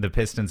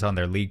Pistons on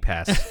their League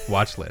Pass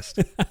watch list?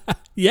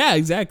 Yeah,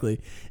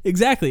 exactly.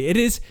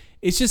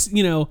 It's just,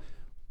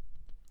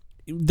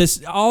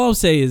 this. All I'll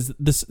say is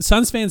the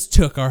Suns fans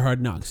took our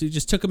hard knocks. We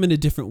just took them in a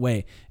different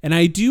way. And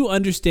I do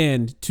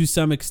understand to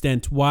some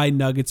extent why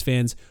Nuggets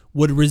fans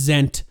would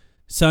resent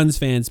Suns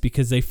fans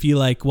because they feel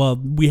like, well,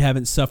 we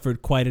haven't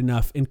suffered quite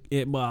enough.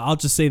 Well, I'll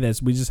just say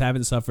this. We just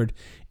haven't suffered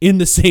in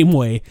the same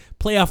way.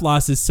 Playoff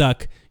losses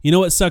suck. You know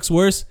what sucks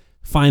worse?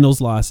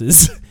 Finals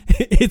losses.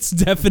 It's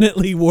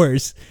definitely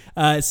worse.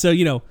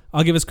 So,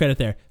 I'll give us credit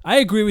there. I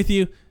agree with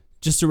you.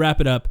 Just to wrap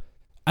it up,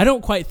 I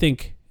don't quite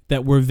think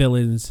that we're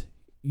villains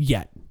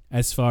yet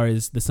as far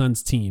as the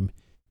Suns team.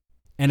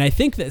 And I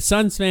think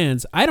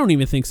that I don't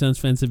even think Suns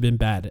fans have been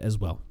bad as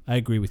well. I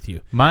agree with you.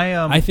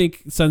 I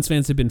think Suns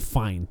fans have been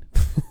fine.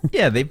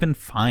 Yeah, they've been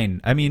fine.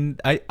 I mean,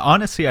 I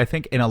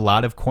think in a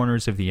lot of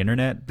corners of the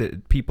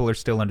internet, people are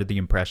still under the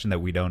impression that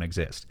we don't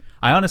exist.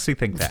 I honestly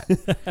think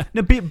that.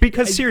 No,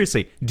 because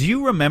seriously, do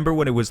you remember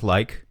what it was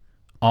like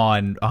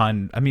on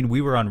I mean,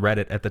 we were on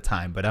Reddit at the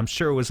time, but I'm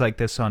sure it was like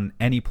this on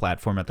any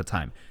platform at the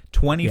time.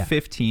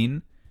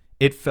 2015,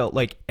 It felt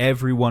like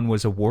everyone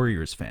was a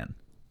Warriors fan.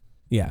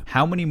 Yeah.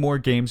 How many more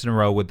games in a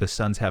row would the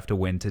Suns have to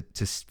win to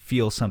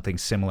feel something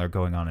similar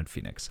going on in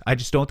Phoenix? I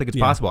just don't think it's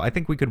possible. I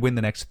think we could win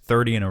the next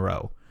 30 in a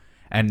row,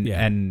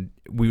 and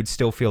we would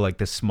still feel like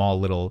this small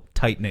little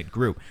tight-knit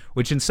group,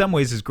 which in some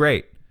ways is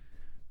great.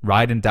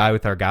 Ride and die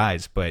with our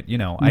guys, but,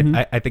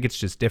 I think it's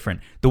just different.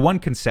 The one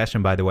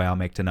concession, by the way, I'll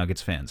make to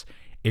Nuggets fans,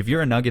 if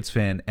you're a Nuggets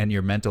fan and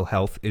your mental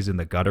health is in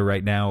the gutter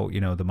right now,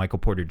 the Michael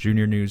Porter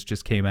Jr. news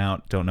just came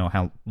out. Don't know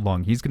how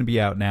long he's going to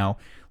be out now.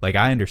 Like,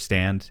 I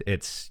understand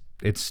it's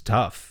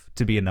tough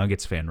to be a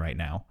Nuggets fan right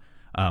now.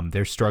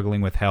 They're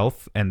struggling with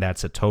health, and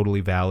that's a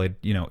totally valid,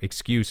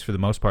 excuse for the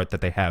most part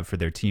that they have for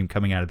their team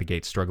coming out of the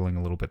gate struggling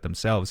a little bit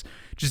themselves.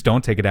 Just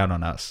don't take it out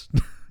on us.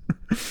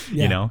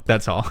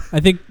 That's all. I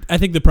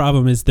think the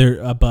problem is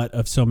they're a butt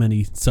of so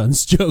many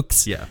Suns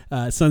jokes. Yeah.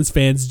 Suns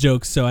fans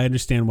jokes, so I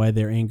understand why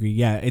they're angry.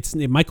 Yeah, it's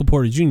Michael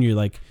Porter Jr.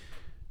 Like,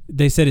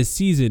 they said his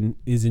season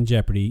is in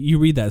jeopardy. You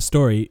read that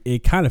story,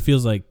 it kind of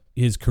feels like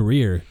his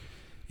career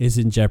is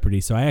in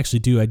jeopardy. So I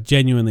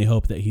genuinely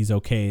hope that he's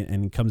okay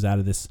and comes out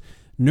of this.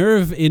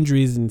 Nerve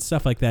injuries and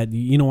stuff like that,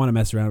 you don't want to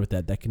mess around with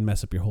that. That can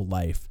mess up your whole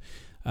life.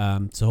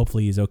 So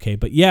hopefully he's okay.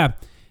 But yeah,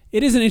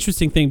 it is an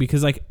interesting thing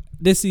because like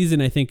this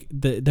season, I think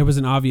there was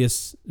an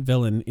obvious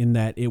villain in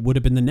that it would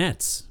have been the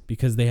Nets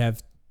because they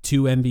have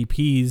 2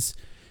 MVPs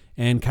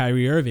and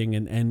Kyrie Irving,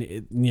 and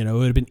it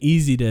would have been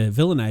easy to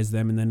villainize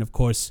them. And then of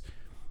course,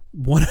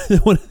 one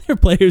of their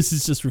players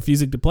is just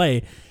refusing to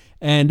play.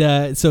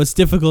 And so it's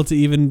difficult to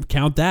even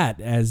count that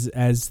as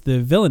the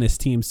villainous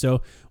team.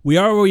 So we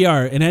are where we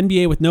are, an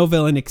NBA with no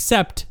villain,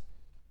 except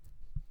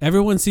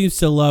everyone seems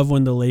to love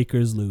when the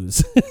Lakers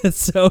lose.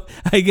 So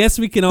I guess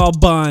we can all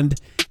bond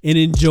in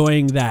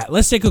enjoying that.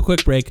 Let's take a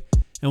quick break.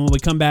 And when we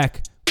come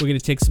back, we're going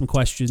to take some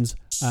questions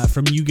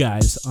from you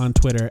guys on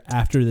Twitter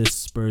after this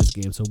Spurs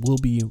game. So we'll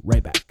be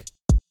right back.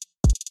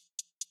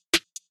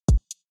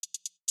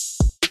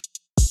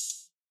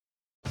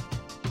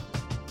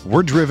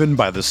 We're driven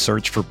by the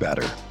search for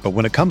better. But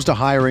when it comes to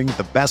hiring,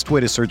 the best way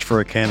to search for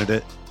a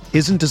candidate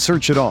isn't to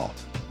search at all.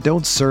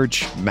 Don't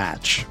search,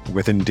 match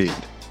with Indeed.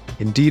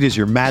 Indeed is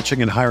your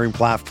matching and hiring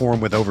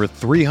platform with over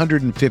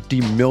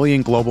 350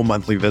 million global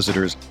monthly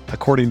visitors,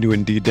 according to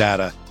Indeed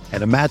data,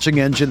 and a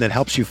matching engine that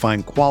helps you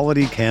find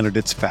quality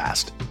candidates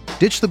fast.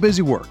 Ditch the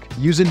busy work.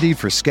 Use Indeed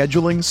for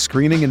scheduling,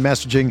 screening, and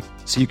messaging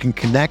so you can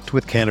connect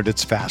with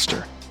candidates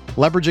faster.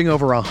 Leveraging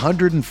over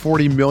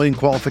 140 million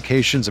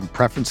qualifications and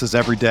preferences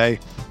every day,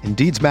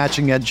 Indeed's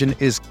matching engine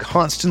is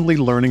constantly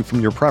learning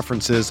from your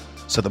preferences,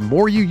 so the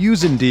more you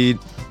use Indeed,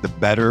 the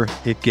better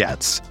it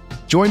gets.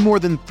 Join more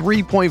than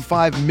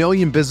 3.5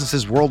 million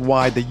businesses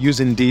worldwide that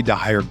use Indeed to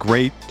hire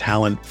great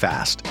talent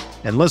fast.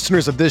 And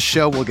listeners of this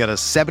show will get a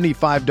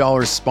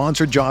 $75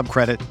 sponsored job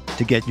credit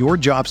to get your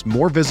jobs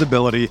more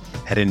visibility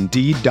at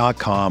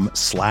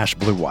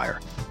Indeed.com/Blue Wire.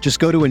 Just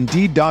go to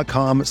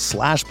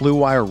Indeed.com/Blue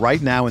Wire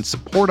right now and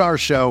support our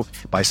show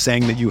by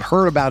saying that you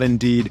heard about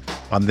Indeed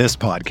on this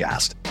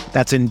podcast.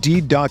 That's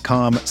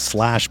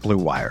Indeed.com/Blue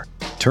Wire.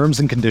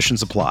 Terms and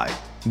conditions apply.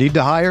 Need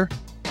to hire?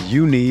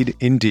 You need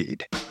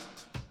Indeed.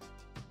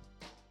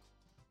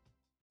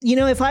 You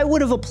know, if I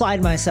would have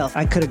applied myself,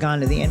 I could have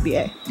gone to the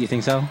NBA. You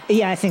think so?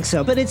 Yeah, I think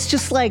so. But it's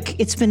just like,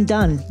 it's been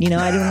done. You know,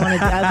 I didn't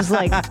want to, I was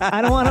like,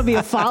 I don't want to be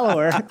a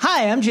follower.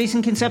 Hi, I'm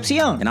Jason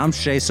Concepcion. And I'm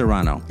Shea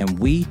Serrano. And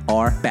we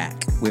are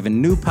back. We have a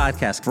new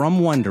podcast from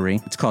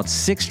Wondery. It's called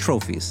Six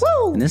Trophies.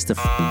 Woo! And it's the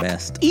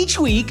best. Each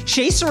week,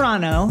 Shea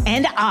Serrano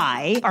and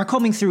I are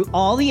combing through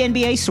all the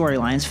NBA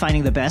storylines,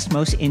 finding the best,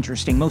 most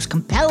interesting, most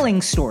compelling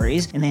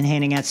stories, and then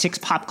handing out 6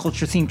 pop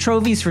culture themed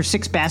trophies for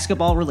 6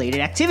 basketball related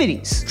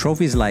activities.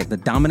 Trophies like the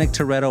Dominic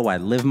Toretto I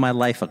Live My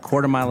Life a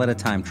Quarter Mile at a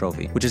Time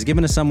trophy, which is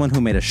given to someone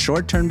who made a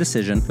short-term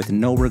decision with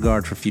no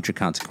regard for future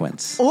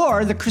consequence.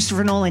 Or the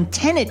Christopher Nolan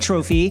Tenet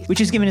trophy,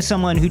 which is given to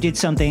someone who did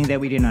something that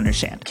we didn't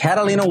understand.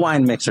 Catalina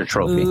Wine Mixer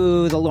trophy.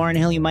 Ooh, the Lauryn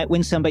Hill You Might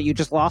Win Some, but You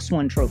Just Lost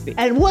One trophy.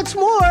 And what's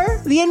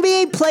more, the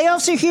NBA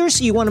playoffs are here,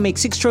 so you want to make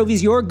Six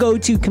Trophies your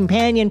go-to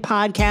companion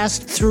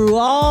podcast through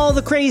all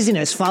the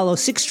craziness. Follow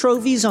Six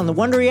Trophies on the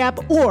Wondery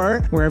app or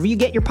wherever you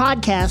get your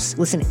podcasts.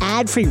 Listen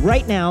ad-free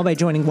right now by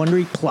joining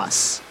Wondery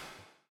Plus.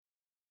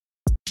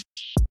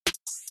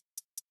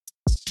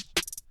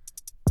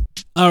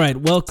 All right,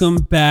 welcome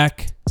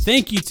back.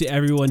 Thank you to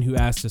everyone who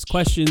asked us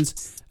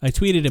questions. I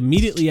tweeted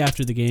immediately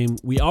after the game.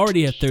 We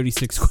already have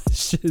 36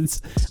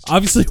 questions.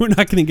 Obviously, we're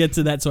not going to get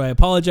to that, so I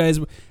apologize.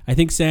 I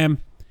think, Sam,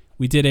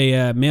 we did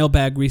a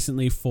mailbag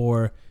recently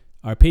for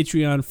our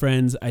Patreon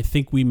friends. I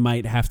think we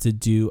might have to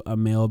do a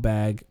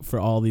mailbag for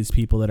all these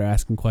people that are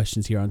asking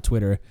questions here on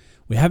Twitter.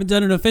 We haven't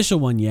done an official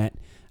one yet,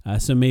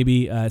 so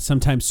maybe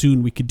sometime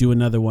soon we could do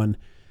another one.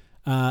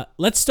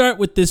 Let's start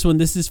with this one.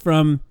 This is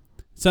from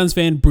Suns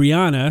fan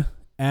Brianna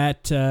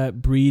at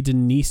Bree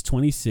Denise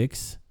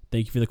 26.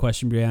 Thank you for the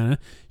question, Brianna.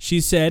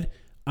 She said,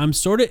 I'm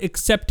sort of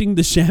accepting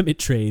the Shamet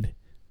trade,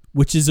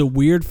 which is a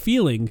weird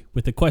feeling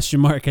with a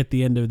question mark at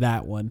the end of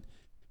that one.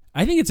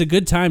 I think it's a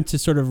good time to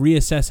sort of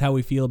reassess how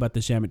we feel about the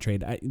Shamet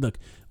trade. I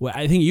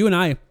think you and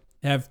I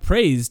have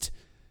praised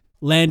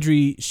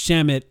Landry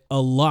Shamet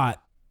a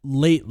lot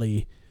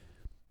lately,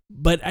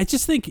 but I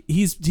just think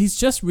he's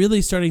just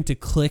really starting to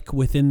click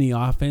within the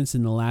offense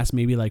in the last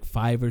maybe like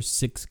 5 or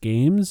 6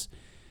 games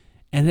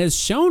and has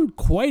shown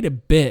quite a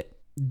bit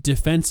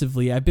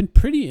defensively. I've been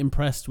pretty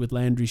impressed with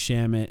Landry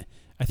Shamet.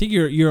 I think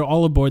you're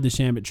all aboard the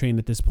Shamet train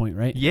at this point,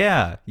 right?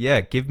 Yeah.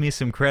 Give me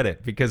some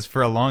credit, because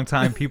for a long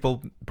time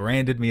people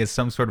branded me as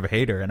some sort of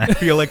hater, and I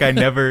feel like I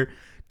never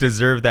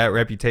deserved that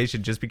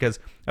reputation just because.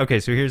 Okay,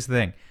 so here's the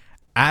thing.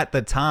 At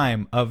the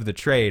time of the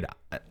trade,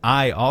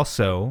 I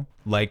also,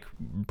 like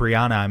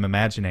Brianna, I'm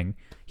imagining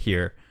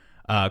here,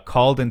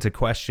 called into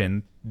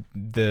question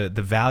the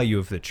value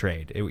of the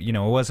trade. It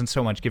wasn't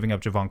so much giving up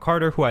Javon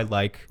Carter, who I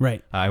like.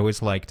 Right. I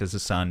always liked as a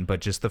Sun,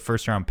 but just the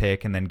first round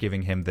pick and then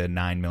giving him the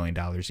 $9 million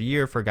a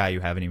year for a guy you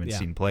haven't even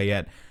seen play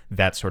yet.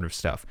 That sort of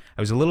stuff.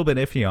 I was a little bit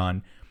iffy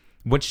on.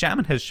 What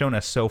Shamet has shown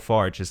us so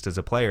far, just as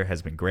a player,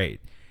 has been great.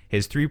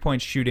 His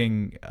three-point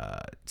shooting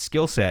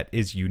skill set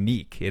is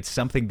unique. It's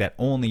something that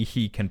only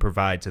he can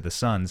provide to the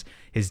Suns.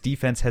 His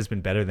defense has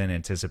been better than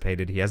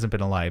anticipated. He hasn't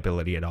been a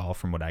liability at all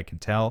from what I can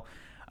tell.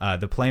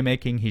 The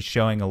playmaking, he's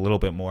showing a little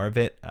bit more of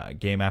it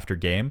game after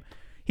game.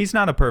 He's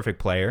not a perfect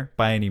player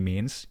by any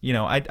means. You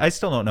know, I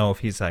still don't know if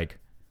he's like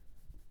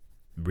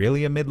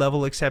really a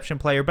mid-level exception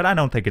player, but I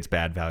don't think it's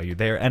bad value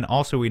there. And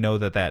also we know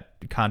that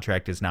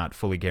contract is not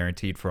fully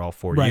guaranteed for all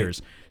 4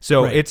 years.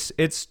 So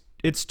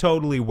it's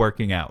totally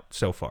working out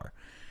so far.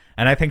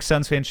 And I think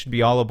Suns fans should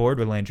be all aboard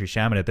with Landry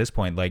Shamet at this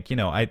point. Like, you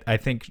know, I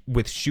think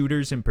with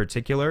shooters in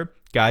particular,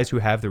 guys who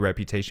have the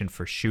reputation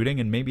for shooting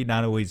and maybe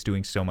not always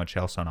doing so much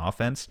else on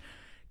offense,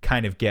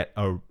 kind of get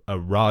a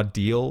raw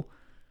deal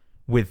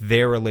with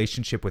their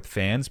relationship with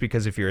fans,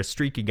 because if you're a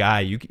streaky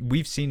guy,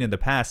 we've seen in the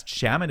past,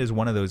 Shamet is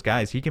one of those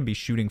guys. He can be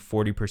shooting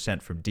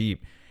 40% from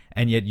deep,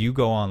 and yet you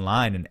go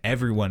online and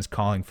everyone's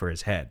calling for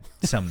his head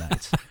some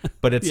nights.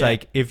 But it's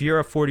like, if you're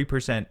a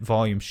 40%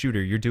 volume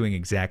shooter, you're doing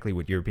exactly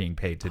what you're being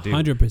paid to do.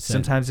 100%.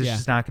 Sometimes it's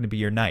just not going to be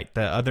your night.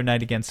 The other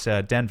night against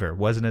Denver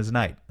wasn't his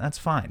night. That's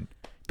fine.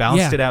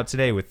 Balanced it out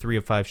today with 3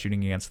 of 5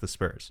 shooting against the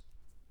Spurs.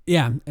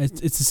 Yeah,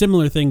 it's a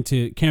similar thing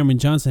to Cameron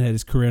Johnson had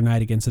his career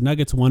night against the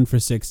Nuggets, 1 for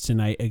 6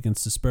 tonight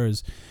against the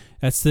Spurs.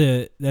 That's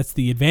the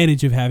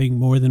advantage of having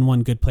more than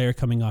one good player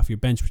coming off your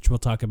bench, which we'll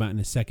talk about in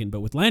a second. But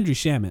with Landry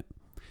Shamet,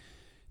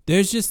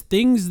 there's just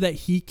things that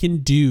he can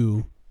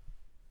do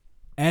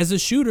as a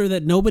shooter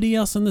that nobody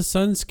else on the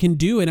Suns can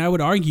do, and I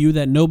would argue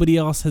that nobody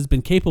else has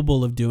been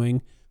capable of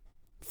doing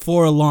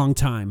for a long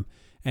time.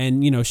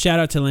 And, you know, shout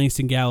out to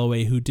Langston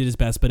Galloway, who did his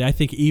best, but I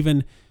think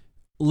even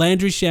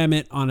Landry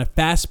Shamet on a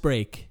fast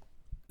break,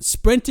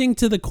 sprinting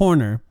to the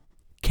corner,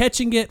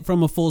 catching it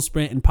from a full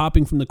sprint and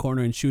popping from the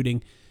corner and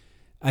shooting.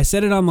 I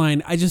said it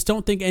online. I just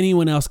don't think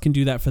anyone else can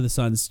do that for the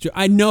Suns.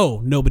 I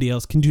know nobody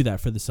else can do that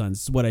for the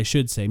Suns, is what I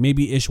should say.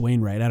 Maybe Ish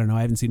Wainwright. I don't know.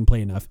 I haven't seen him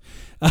play enough.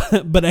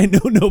 But I know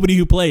nobody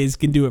who plays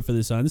can do it for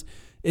the Suns.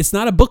 It's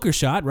not a Booker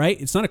shot,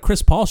 right? It's not a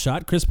Chris Paul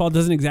shot. Chris Paul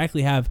doesn't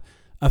exactly have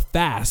a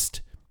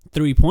fast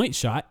three-point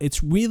shot.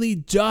 It's really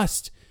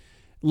just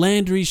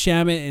Landry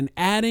Shamet, and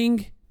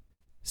adding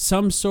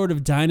some sort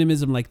of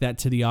dynamism like that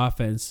to the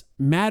offense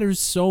matters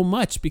so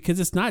much,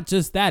 because it's not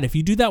just that. If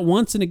you do that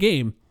once in a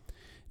game,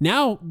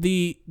 now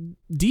the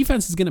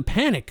defense is going to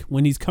panic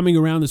when he's coming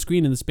around the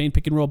screen in the Spain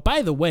pick and roll.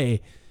 By the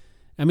way,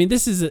 I mean,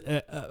 this is,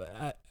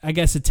 I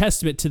guess, a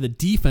testament to the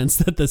defense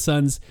that the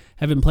Suns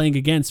have been playing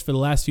against for the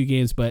last few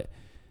games, but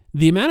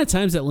the amount of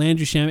times that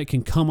Landry Shamet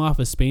can come off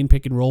a Spain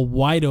pick and roll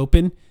wide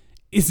open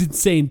is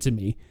insane to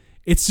me.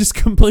 It's just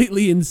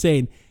completely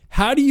insane.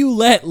 How do you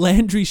let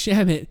Landry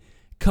Shamet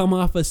come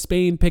off a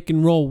Spain pick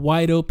and roll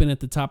wide open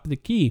at the top of the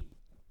key?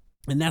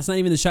 And that's not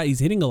even the shot he's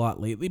hitting a lot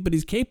lately, but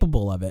he's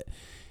capable of it.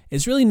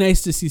 It's really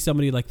nice to see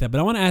somebody like that. But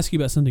I want to ask you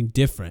about something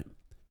different.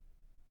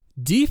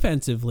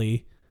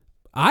 Defensively,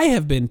 I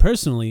have been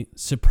personally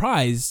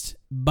surprised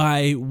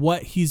by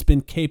what he's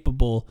been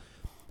capable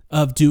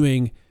of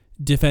doing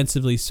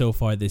defensively so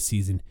far this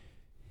season.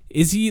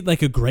 Is he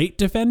like a great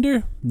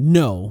defender?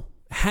 No.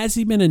 Has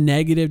he been a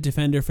negative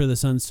defender for the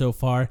Suns so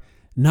far?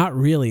 Not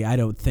really, I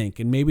don't think.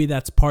 And maybe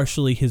that's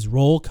partially his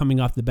role coming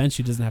off the bench.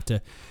 He doesn't have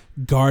to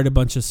guard a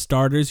bunch of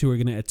starters who are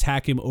going to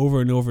attack him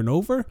over and over and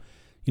over.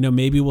 You know,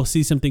 maybe we'll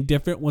see something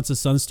different once the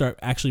Suns start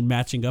actually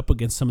matching up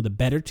against some of the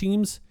better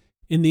teams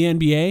in the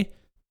NBA.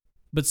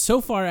 But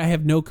so far, I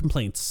have no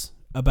complaints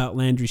about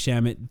Landry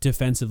Shamet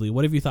defensively.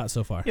 What have you thought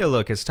so far? Yeah,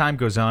 look, as time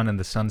goes on and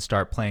the Suns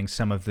start playing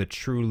some of the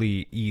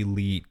truly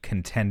elite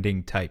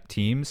contending type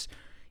teams,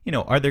 you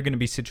know, are there going to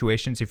be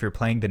situations if you're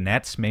playing the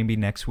Nets maybe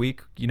next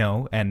week, you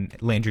know, and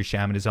Landry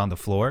Shamet is on the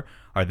floor?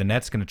 Are the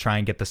Nets going to try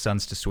and get the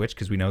Suns to switch?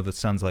 Because we know the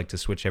Suns like to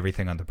switch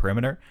everything on the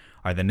perimeter.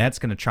 Are the Nets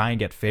going to try and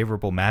get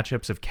favorable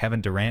matchups of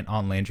Kevin Durant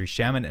on Landry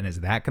Shamet? And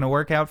is that going to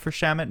work out for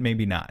Shamet?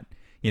 Maybe not.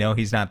 You know,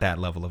 he's not that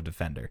level of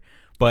defender.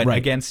 But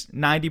against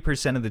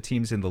 90% of the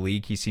teams in the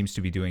league, he seems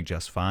to be doing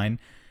just fine.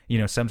 You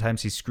know,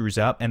 sometimes he screws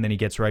up and then he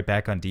gets right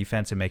back on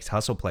defense and makes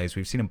hustle plays.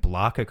 We've seen him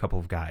block a couple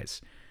of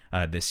guys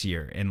this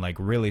year in like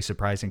really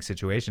surprising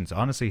situations.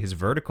 Honestly, his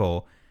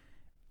vertical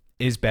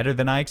is better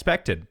than I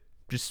expected,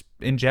 just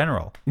in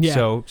general.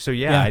 Yeah. So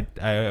yeah.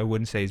 I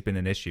wouldn't say he's been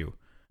an issue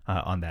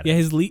on that. Yeah,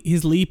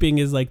 his leaping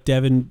is like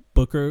Devin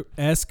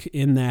Booker-esque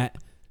in that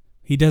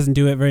he doesn't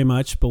do it very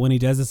much, but when he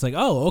does, it's like,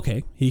 oh,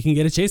 okay, he can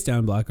get a chase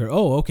down blocker.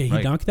 Oh, okay, he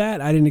dunked that?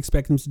 I didn't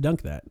expect him to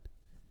dunk that.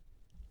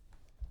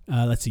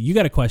 Let's see. You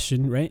got a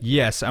question, right?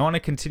 Yes. I want to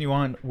continue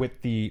on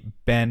with the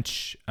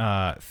bench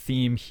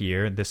theme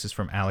here. This is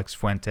from Alex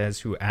Fuentes,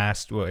 who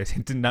asked, well, it's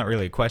not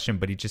really a question,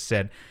 but he just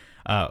said,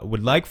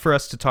 would like for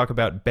us to talk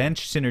about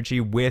bench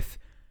synergy with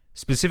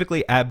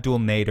specifically Abdul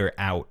Nader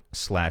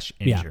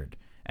out/injured. Yeah.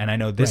 And I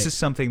know this is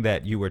something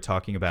that you were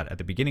talking about at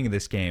the beginning of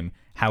this game,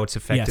 how it's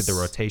affected the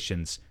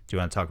rotations. Do you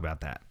want to talk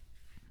about that?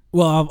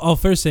 Well, I'll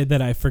first say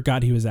that I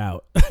forgot he was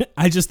out.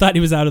 I just thought he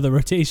was out of the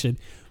rotation,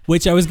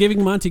 which I was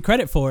giving Monty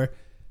credit for.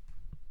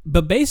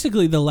 But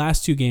basically, the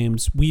last two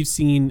games, we've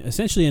seen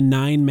essentially a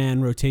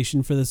 9-man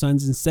rotation for the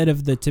Suns instead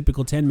of the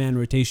typical 10-man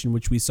rotation,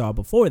 which we saw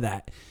before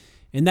that.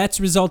 And that's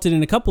resulted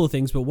in a couple of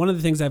things, but one of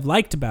the things I've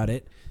liked about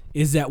it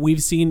is that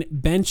we've seen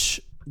bench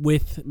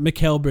with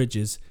Mikal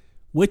Bridges,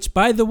 which,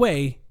 by the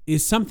way,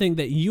 is something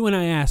that you and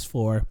I asked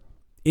for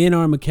in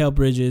our Mikal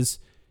Bridges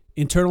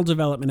internal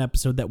development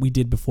episode that we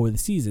did before the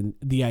season.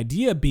 The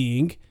idea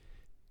being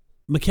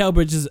Mikal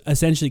Bridges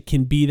essentially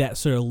can be that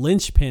sort of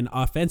linchpin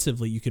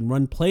offensively. You can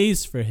run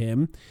plays for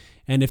him,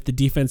 and if the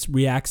defense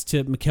reacts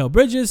to Mikal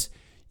Bridges,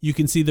 you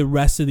can see the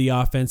rest of the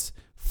offense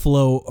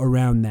flow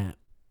around that.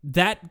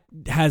 That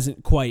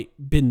hasn't quite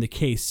been the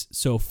case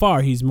so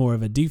far. He's more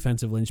of a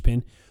defensive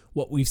linchpin.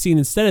 What we've seen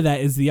instead of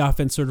that is the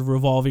offense sort of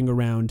revolving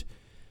around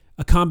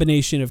a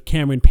combination of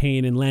Cameron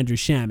Payne and Landry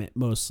Shamet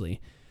mostly.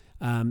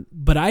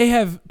 But I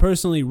have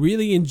personally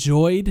really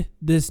enjoyed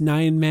this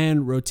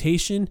 9-man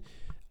rotation.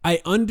 I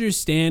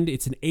understand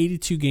it's an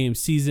 82-game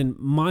season.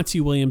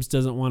 Monty Williams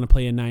doesn't want to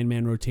play a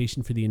 9-man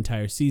rotation for the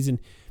entire season.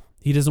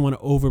 He doesn't want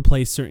to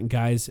overplay certain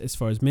guys as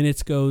far as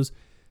minutes goes.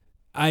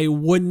 I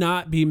would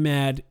not be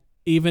mad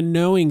even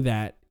knowing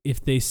that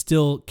if they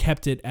still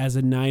kept it as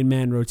a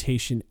 9-man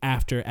rotation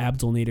after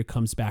Abdel Nader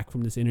comes back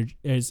from this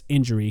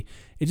injury.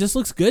 It just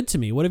looks good to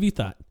me. What have you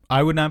thought?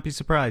 I would not be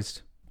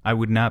surprised.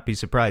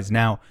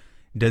 Now,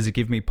 does it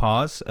give me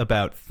pause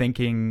about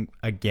thinking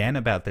again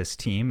about this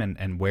team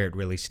and where it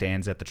really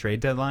stands at the trade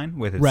deadline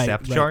with its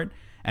depth chart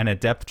and a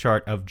depth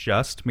chart of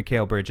just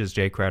Mikal Bridges,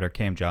 Jay Crowder,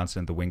 Cam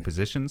Johnson at the wing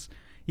positions?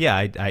 Yeah,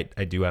 I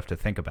do have to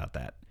think about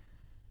that.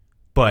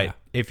 But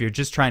if you're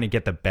just trying to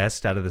get the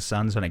best out of the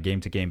Suns on a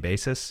game-to-game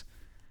basis,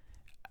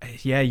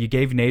 yeah, you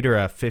gave Nader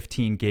a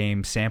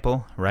 15-game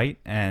sample, right?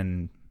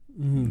 And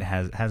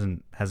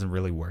hasn't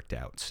really worked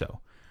out.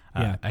 So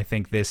I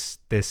think this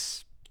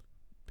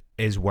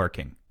is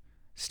working.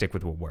 Stick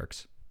with what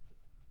works.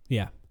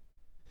 Yeah,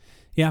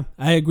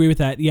 I agree with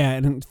that. Yeah,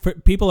 and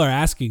people are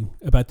asking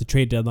about the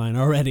trade deadline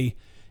already,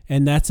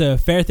 and that's a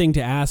fair thing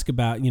to ask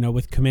about.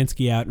 With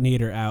Kaminsky out,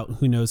 Nader out,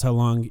 who knows how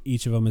long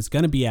each of them is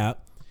going to be out.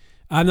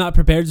 I'm not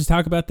prepared to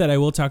talk about that. I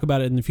will talk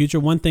about it in the future.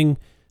 One thing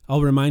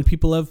I'll remind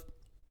people of,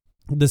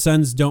 the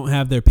Suns don't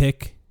have their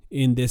pick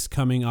in this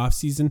coming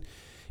offseason.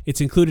 It's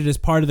included as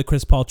part of the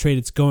Chris Paul trade.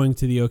 It's going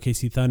to the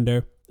OKC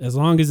Thunder as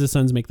long as the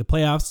Suns make the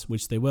playoffs,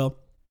 which they will.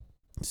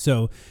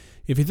 So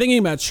if you're thinking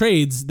about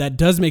trades, that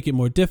does make it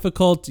more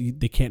difficult.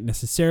 They can't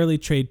necessarily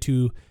trade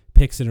 2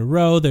 picks in a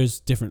row.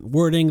 There's different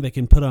wording they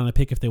can put on a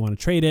pick if they want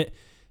to trade it.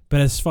 But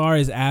as far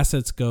as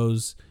assets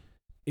goes,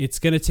 it's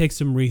going to take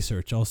some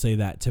research, I'll say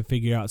that, to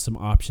figure out some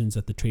options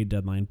at the trade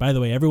deadline. By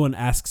the way, everyone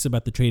asks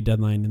about the trade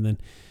deadline, and then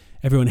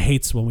everyone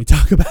hates when we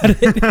talk about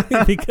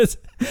it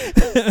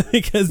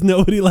because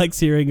nobody likes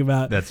hearing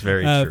about that's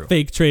very true.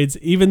 Fake trades,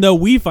 even though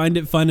we find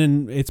it fun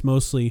and it's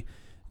mostly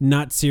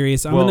not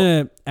serious. I'm going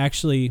to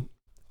actually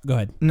go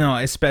ahead. No,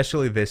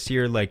 especially this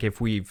year, like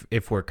if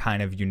we're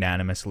kind of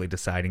unanimously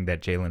deciding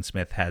that Jalen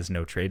Smith has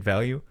no trade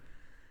value,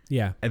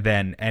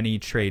 then any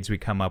trades we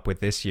come up with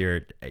this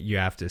year, you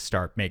have to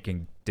start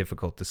making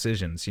difficult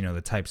decisions.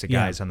 The types of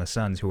guys on the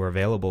Suns who are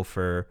available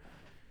for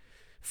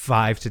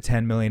 $5 to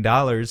 $10 million,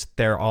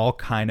 they're all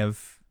kind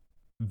of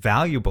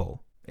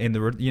valuable in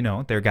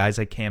the, they're guys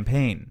like Cam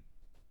Payne,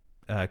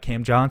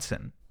 Cam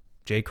Johnson,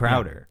 Jay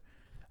Crowder.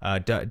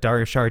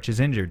 Dario Saric is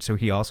injured, so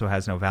he also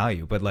has no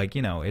value. But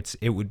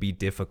it would be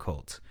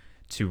difficult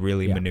to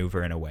really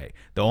maneuver in a way.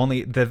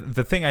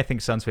 The thing I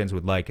think Suns fans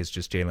would like is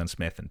just Jalen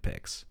Smith and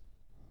picks.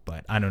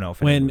 But I don't know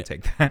if anyone would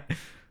take that.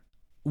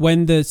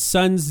 When the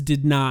Suns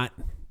did not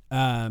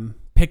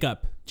pick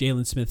up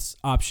Jalen Smith's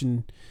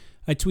option,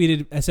 I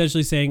tweeted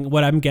essentially saying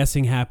what I'm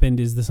guessing happened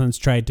is the Suns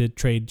tried to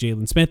trade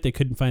Jalen Smith. They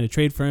couldn't find a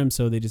trade for him,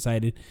 so they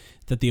decided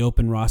that the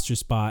open roster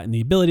spot and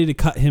the ability to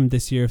cut him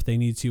this year if they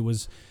need to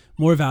was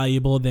more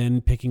valuable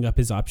than picking up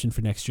his option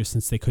for next year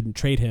since they couldn't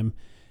trade him.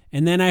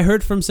 And then I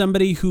heard from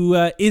somebody who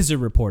is a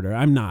reporter.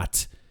 I'm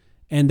not.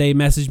 And they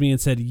messaged me and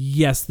said,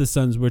 yes, the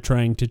Suns were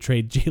trying to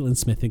trade Jalen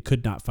Smith and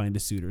could not find a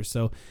suitor.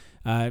 So,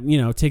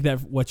 take that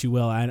for what you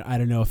will. I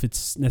don't know if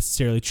it's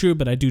necessarily true,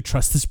 but I do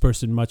trust this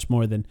person much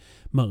more than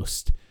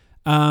most.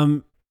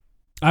 I'm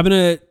going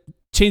to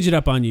change it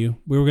up on you.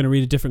 We were going to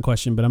read a different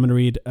question, but I'm going to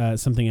read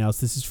something else.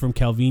 This is from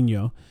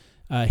Calvino.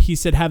 He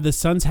said, have the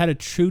Suns had a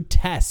true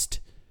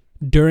test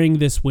during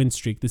this win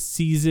streak? This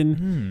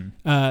season,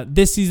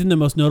 the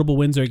most notable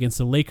wins are against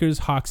the Lakers,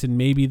 Hawks, and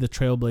maybe the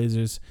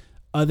Trailblazers.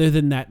 Other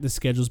than that, the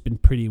schedule's been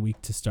pretty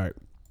weak to start.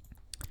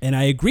 And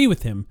I agree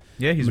with him.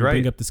 Yeah, he's right.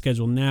 Bring up the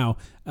schedule now.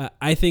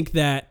 I think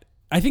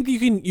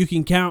you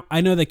can count. I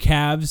know the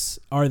Cavs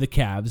are the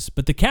Cavs,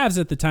 but the Cavs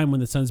at the time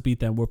when the Suns beat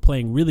them were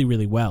playing really,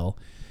 really well,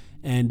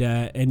 and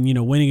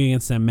winning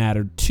against them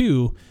mattered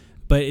too.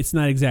 But it's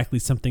not exactly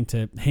something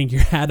to hang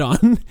your hat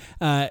on.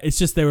 It's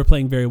just they were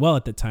playing very well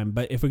at the time.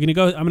 But if we're gonna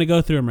go, I'm gonna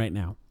go through them right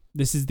now.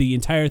 This is the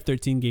entire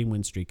 13-game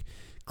win streak.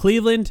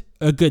 Cleveland,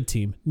 a good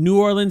team. New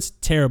Orleans,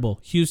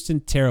 terrible. Houston,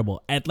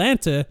 terrible.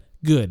 Atlanta,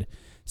 good.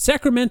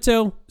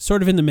 Sacramento,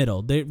 sort of in the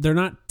middle. They're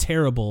not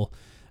terrible,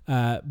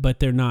 but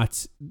they're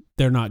not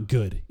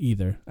good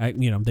either.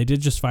 They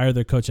did just fire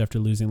their coach after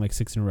losing like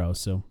 6 in a row.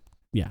 So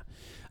yeah.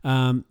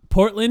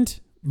 Portland,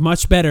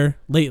 much better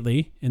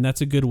lately, and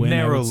that's a good win.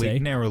 I would say.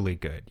 Narrowly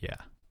good, yeah.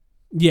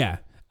 Yeah.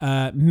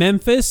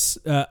 Memphis,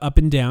 up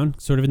and down,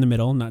 sort of in the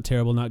middle, not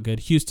terrible, not good.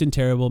 Houston,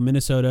 terrible.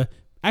 Minnesota.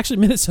 Actually,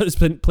 Minnesota's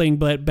been playing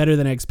better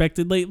than I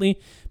expected lately,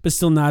 but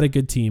still not a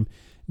good team.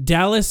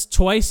 Dallas,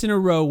 twice in a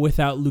row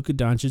without Luka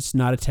Doncic,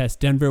 not a test.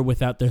 Denver,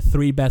 without their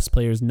 3 best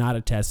players, not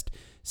a test.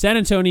 San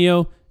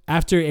Antonio,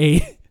 after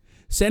a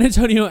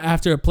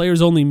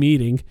players-only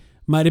meeting,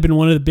 might have been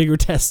one of the bigger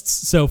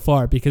tests so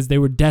far because they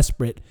were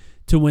desperate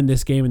to win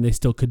this game and they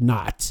still could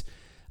not.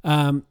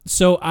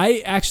 So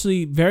I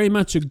actually very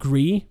much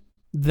agree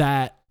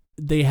that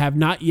they have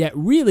not yet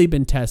really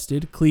been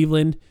tested.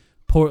 Cleveland,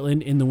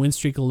 Portland in the win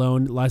streak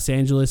alone, Los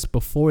Angeles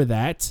before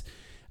that.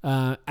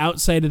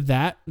 Outside of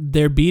that,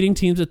 they're beating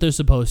teams that they're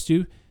supposed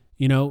to.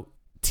 You know,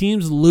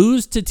 teams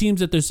lose to teams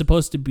that they're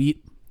supposed to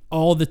beat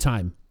all the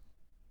time.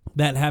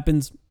 That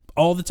happens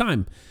all the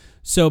time.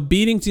 So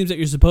beating teams that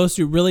you're supposed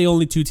to, really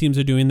only 2 teams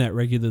are doing that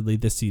regularly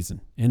this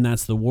season, and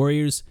that's the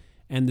Warriors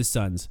and the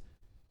Suns.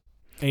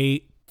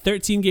 A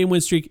 13-game win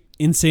streak,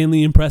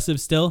 insanely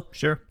impressive still.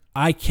 Sure.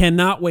 I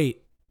cannot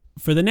wait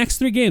for the next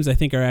 3 games. I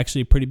think are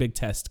actually a pretty big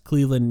test.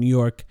 Cleveland, New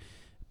York,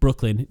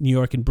 Brooklyn. New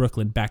York and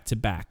Brooklyn back to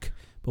back.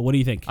 But what do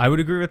you think? I would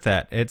agree with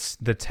that.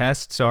 The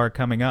tests are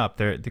coming up.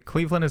 The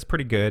Cleveland is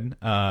pretty good.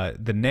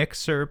 The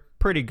Knicks are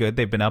pretty good.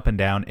 They've been up and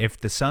down. If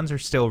the Suns are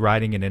still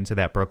riding it into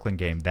that Brooklyn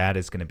game, that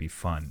is going to be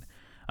fun.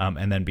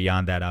 And then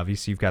beyond that,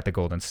 obviously, you've got the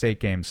Golden State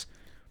games.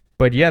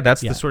 But yeah, that's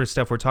the sort of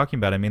stuff we're talking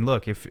about. I mean,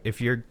 look, if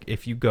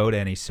you go to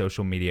any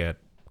social media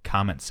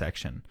comment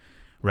section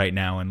right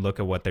now and look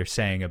at what they're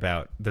saying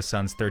about the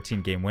Suns'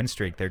 13-game win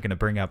streak, they're going to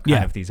bring up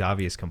kind of these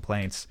obvious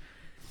complaints.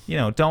 You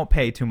know, don't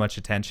pay too much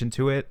attention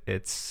to it.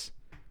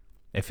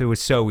 If it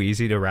was so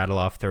easy to rattle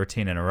off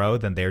 13 in a row,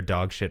 then their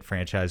dog shit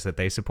franchise that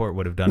they support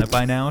would have done it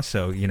by now.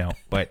 So, you know,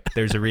 but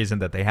there's a reason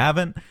that they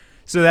haven't.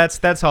 So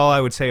that's all I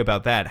would say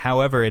about that.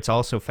 However, it's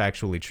also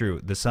factually true.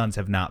 The Suns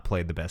have not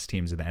played the best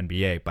teams in the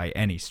NBA by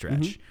any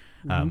stretch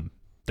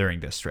during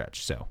this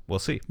stretch. So we'll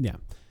see. Yeah.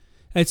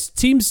 It's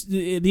teams.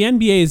 The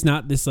NBA is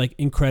not this like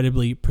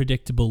incredibly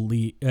predictable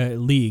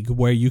league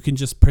where you can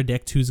just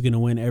predict who's going to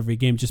win every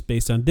game just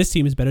based on this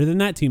team is better than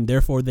that team,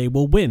 therefore they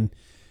will win.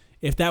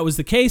 If that was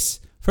the case,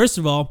 first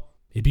of all,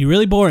 it'd be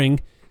really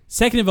boring.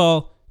 Second of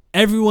all,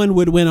 everyone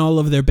would win all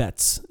of their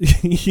bets.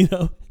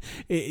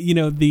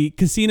 The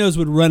casinos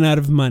would run out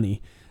of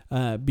money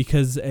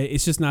because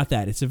it's just not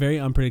that. It's a very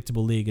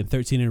unpredictable league, and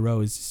 13 in a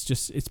row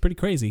it's pretty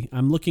crazy.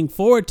 I'm looking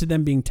forward to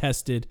them being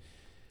tested.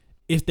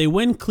 If they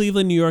win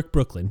Cleveland, New York,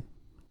 Brooklyn,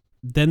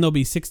 then there'll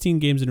be 16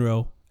 games in a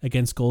row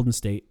against Golden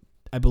State.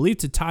 I believe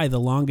to tie the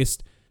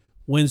longest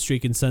win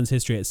streak in Suns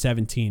history at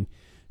 17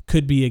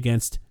 could be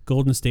against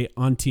Golden State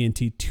on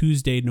TNT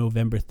Tuesday,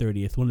 November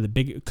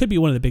 30th. Could be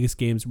one of the biggest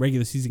games,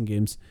 regular season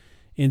games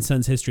in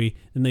Suns history.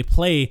 And they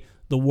play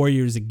the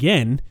Warriors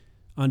again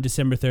on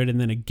December 3rd and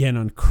then again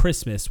on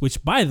Christmas,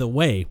 which, by the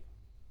way,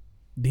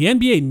 the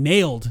NBA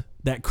nailed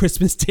that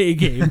Christmas Day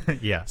game.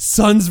 Yeah.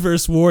 Suns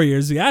versus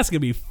Warriors. That's going to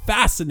be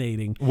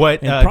fascinating.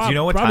 What do you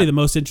know what probably time? The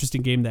most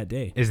interesting game that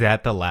day. Is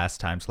that the last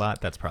time slot?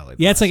 That's probably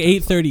the it's like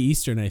 8:30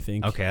 Eastern, I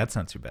think. Okay, that's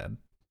not too bad.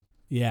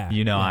 Yeah.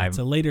 It's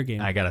a later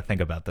game. I got to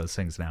think about those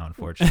things now,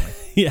 unfortunately.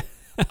 Yeah.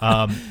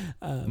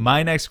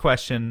 My next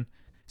question.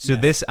 So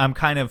this, I'm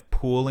kind of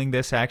pooling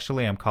this,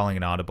 actually. I'm calling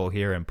an audible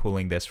here and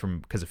pooling this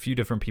because a few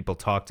different people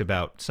talked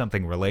about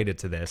something related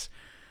to this.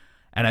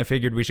 And I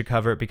figured we should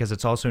cover it because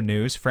it's also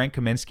news. Frank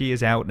Kaminsky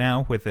is out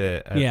now with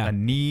a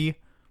knee,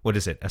 what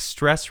is it? A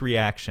stress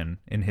reaction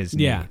in his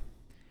knee. Yeah,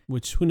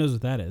 which who knows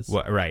what that is.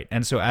 Well, right.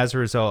 And so as a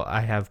result,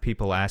 I have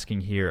people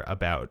asking here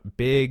about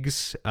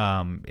bigs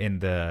in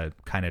the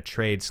kind of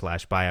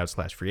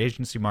trade/buyout/free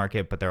agency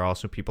market, but there are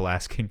also people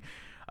asking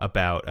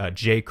about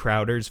Jay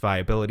Crowder's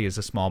viability as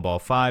a small ball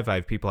 5. I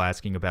have people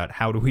asking about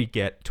how do we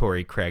get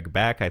Torrey Craig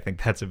back. I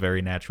think that's a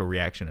very natural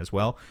reaction as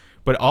well.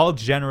 But all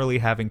generally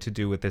having to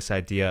do with this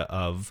idea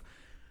of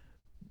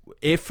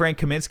if Frank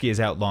Kaminsky is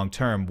out long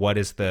term, what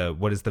is the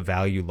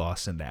value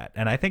loss in that?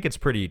 And I think it's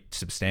pretty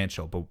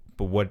substantial.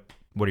 But what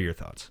are your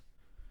thoughts?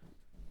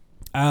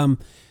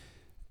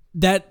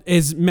 That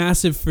is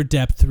massive for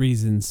depth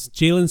reasons.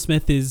 Jalen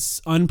Smith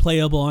is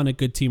unplayable on a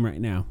good team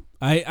right now.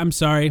 I'm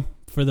sorry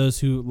for those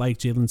who like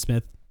Jalen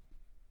Smith.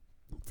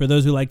 For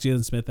those who like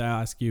Jalen Smith,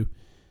 I'll ask you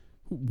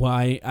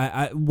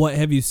why. What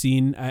have you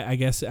seen? I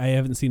guess I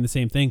haven't seen the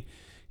same thing.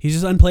 He's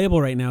just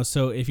unplayable right now.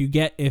 So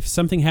if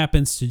something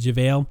happens to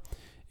JaVale,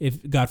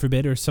 if God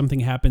forbid, or something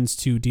happens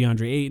to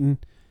DeAndre Ayton,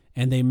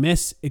 and they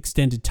miss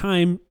extended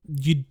time,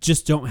 you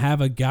just don't have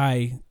a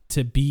guy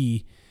to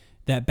be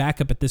that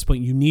backup at this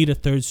point. You need a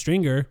third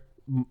stringer.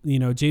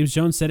 James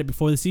Jones said it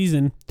before the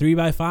season,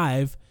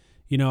 3x5.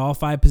 All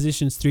 5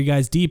 positions, 3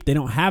 guys deep. They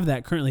don't have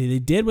that currently. They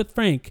did with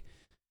Frank,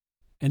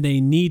 and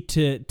they need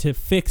to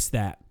fix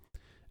that.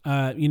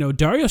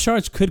 Dario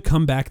Saric could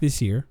come back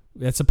this year.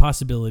 That's a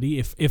possibility.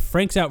 If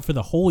Frank's out for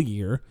the whole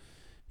year,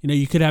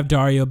 you could have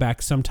Dario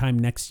back sometime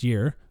next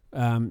year.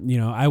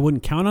 I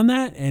wouldn't count on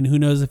that, and who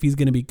knows if he's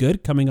going to be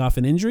good coming off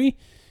an injury.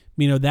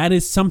 that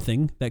is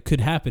something that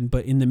could happen.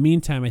 But in the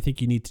meantime, I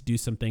think you need to do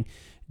something.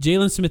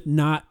 Jalen Smith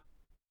not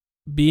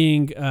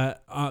being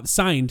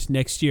signed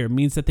next year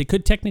means that they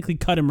could technically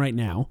cut him right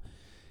now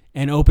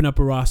and open up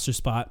a roster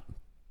spot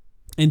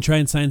and try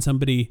and sign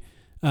somebody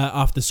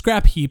off the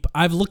scrap heap.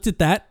 I've looked at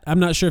that. I'm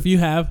not sure if you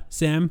have,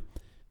 Sam.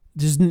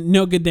 There's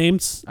no good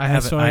names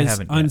as far as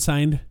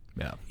unsigned.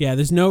 Yeah.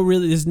 There's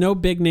no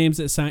big names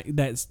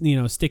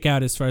that stick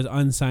out as far as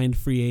unsigned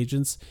free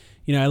agents.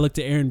 I looked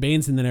at Aaron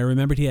Baines, and then I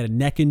remembered he had a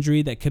neck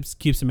injury that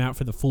keeps him out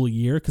for the full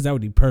year, because that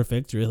would be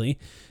perfect, really,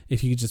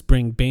 if you could just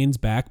bring Baines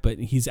back, but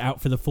he's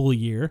out for the full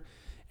year.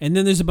 And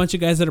then there's a bunch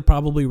of guys that are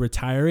probably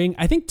retiring.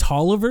 I think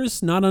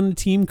Tolliver's not on the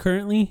team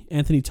currently,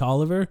 Anthony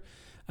Tolliver.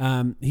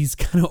 He's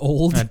kind of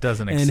old. That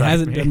doesn't excite and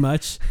hasn't me. done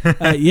much.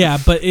 Yeah,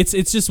 but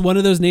it's just one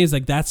of those names,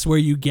 like that's where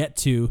you get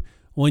to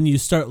when you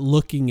start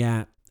looking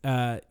at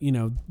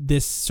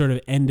this sort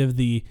of end of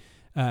the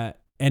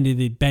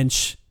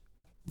bench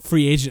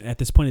free agent at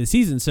this point of the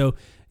season. So,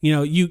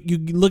 you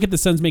look at the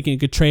Suns making a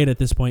good trade at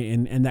this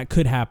point, and that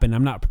could happen.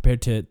 I'm not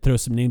prepared to throw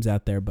some names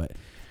out there, but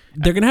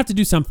they're going to have to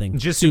do something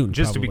soon.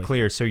 Just to be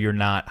clear, so you're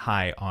not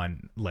high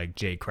on like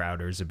Jay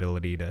Crowder's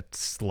ability to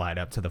slide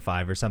up to the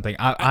 5 or something.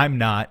 I'm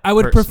not. I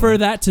would prefer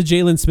that to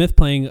Jalen Smith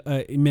playing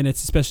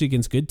minutes, especially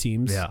against good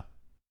teams.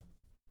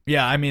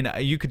 Yeah, I mean,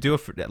 you could do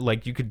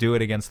it you could do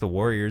it against the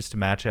Warriors to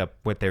match up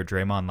with their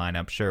Draymond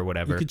lineup, sure,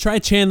 whatever. You could try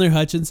Chandler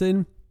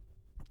Hutchinson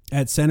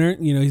at center.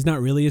 He's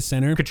not really a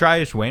center. Could try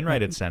Ish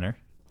Wainwright at center.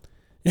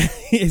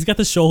 He's got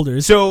the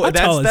shoulders. So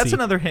that's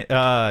another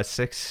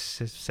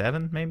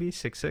 6'7", maybe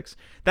 6'6".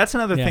 That's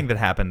another thing that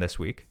happened this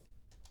week.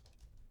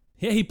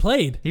 Yeah, he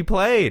played.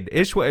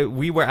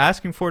 We were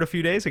asking for it a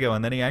few days ago,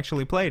 and then he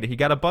actually played. He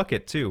got a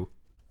bucket too.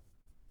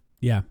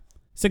 Yeah,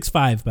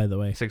 6'5", by the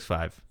way.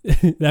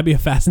 6'5". That'd be a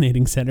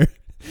fascinating center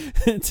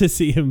to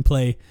see him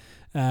play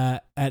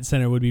at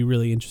center. Would be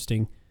really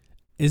interesting.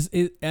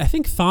 I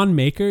think Thon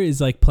Maker is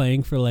like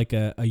playing for like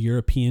a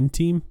European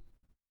team.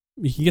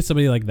 You can get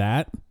somebody like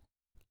that.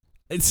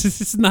 It's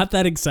just not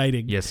that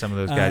exciting. Yeah, some of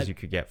those guys you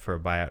could get for a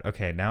buyout.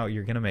 Okay, now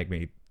you're going to make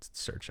me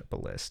search up a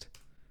list.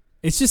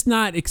 It's just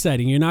not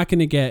exciting. You're not going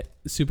to get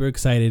super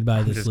excited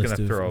by this list. I'm just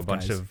going to throw a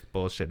bunch of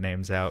bullshit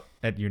names out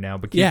at you now,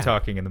 but keep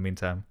talking in the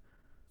meantime.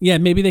 Yeah,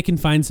 maybe they can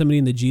find somebody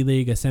in the G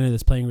League, a center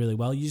that's playing really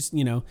well. You just,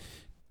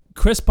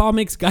 Chris Paul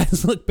makes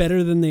guys look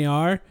better than they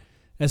are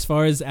as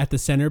far as at the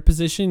center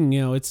position.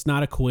 It's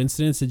not a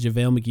coincidence that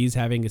JaVale McGee's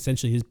having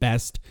essentially his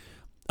best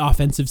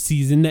offensive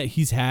season that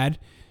he's had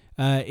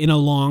in a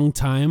long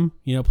time.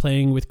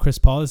 Playing with Chris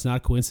Paul is not a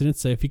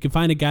coincidence. So if you can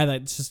find a guy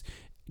that's just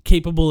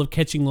capable of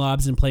catching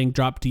lobs and playing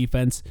drop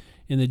defense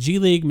in the G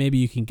League, maybe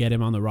you can get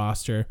him on the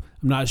roster.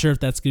 I'm not sure if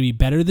that's going to be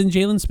better than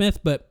Jalen Smith,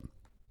 but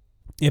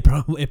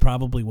it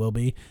probably will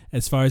be,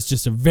 as far as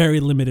just a very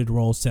limited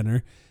role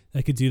center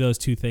that could do those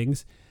two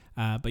things.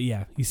 But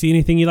yeah, you see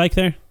anything you like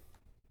there?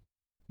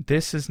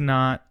 This is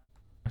not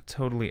a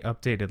totally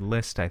updated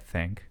list, I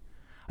think.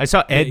 I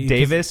saw Ed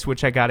Davis,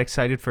 which I got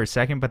excited for a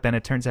second, but then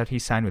it turns out he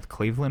signed with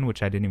Cleveland,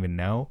 which I didn't even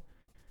know.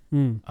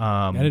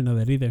 I didn't know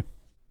that either.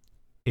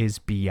 Is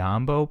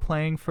Biyombo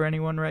playing for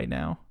anyone right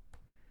now?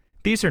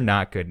 These are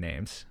not good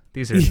names.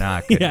 These are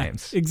not good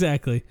names.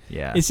 Exactly.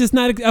 Yeah. It's just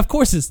not, of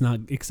course it's not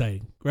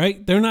exciting,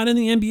 right? They're not in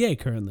the NBA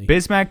currently.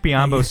 Bismack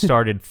Biyombo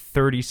started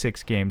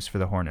 36 games for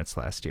the Hornets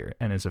last year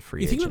and is a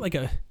free agent. You think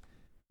about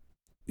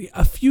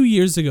a few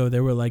years ago,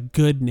 there were like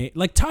good names.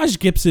 Like Taj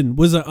Gibson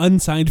was an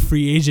unsigned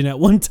free agent at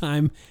one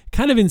time.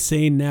 Kind of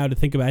insane now to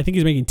think about. I think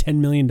he's making $10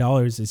 million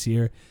this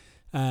year.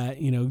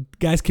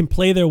 Guys can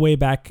play their way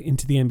back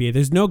into the NBA.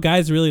 There's no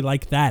guys really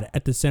like that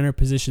at the center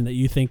position that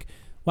you think,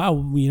 wow,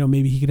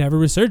 maybe he could have a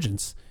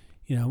resurgence.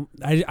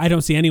 I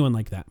don't see anyone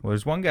like that. Well,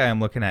 there's one guy I'm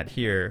looking at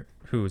here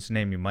whose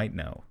name you might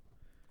know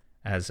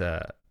as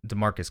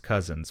DeMarcus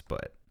Cousins,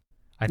 but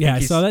I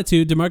saw that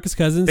too. DeMarcus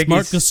Cousins,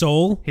 Marc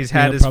Gasol. He's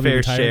had his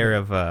fair share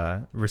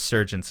of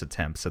resurgence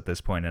attempts at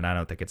this point, and I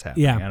don't think it's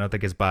happening. I don't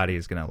think his body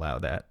is going to allow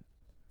that.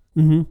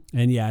 Mm-hmm.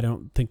 And I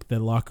don't think the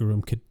locker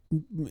room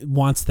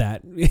wants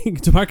that.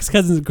 DeMarcus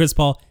Cousins and Chris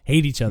Paul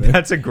hate each other.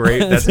 That's a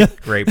great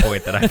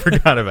point that I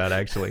forgot about,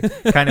 actually.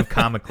 Kind of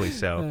comically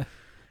so.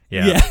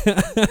 Yeah,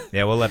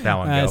 we'll let that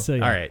one go. All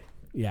right.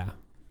 Yeah,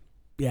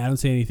 I don't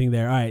see anything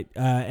there. All right.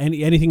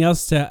 Anything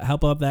else to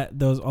help up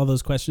all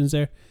those questions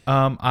there?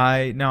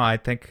 I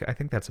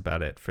think that's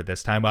about it for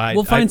this time.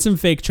 We'll find some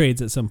fake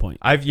trades at some point.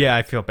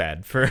 I feel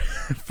bad for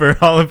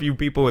all of you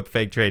people with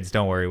fake trades.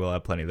 Don't worry, we'll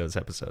have plenty of those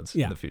episodes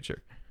in the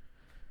future.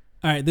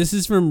 All right. This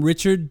is from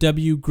Richard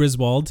W.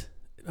 Griswold.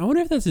 I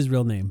wonder if that's his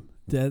real name.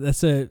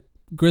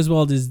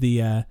 Griswold is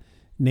the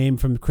name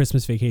from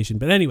Christmas Vacation.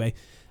 But anyway.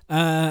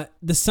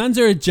 The Suns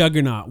are a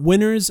juggernaut,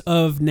 winners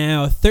of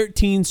now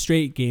 13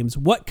 straight games.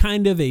 What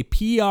kind of a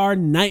PR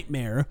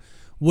nightmare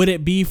would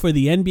it be for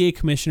the NBA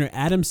commissioner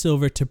Adam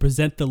Silver to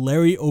present the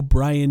Larry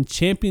O'Brien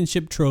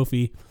Championship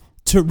Trophy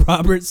to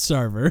Robert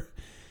Sarver?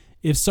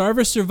 If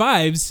Sarver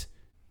survives,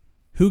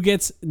 who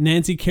gets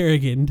Nancy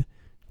Kerrigan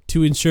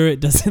to ensure it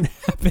doesn't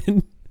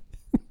happen?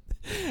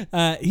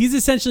 He's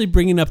essentially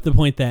bringing up the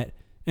point that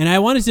And I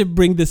wanted to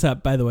bring this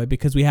up, by the way,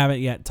 because we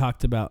haven't yet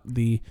talked about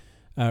the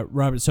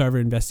Robert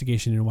Sarver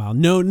investigation in a while.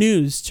 No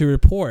news to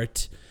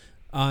report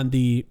on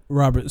the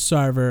Robert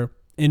Sarver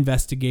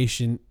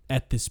investigation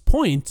at this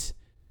point.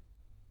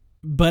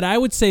 But I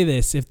would say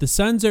this: if the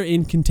Suns are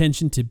in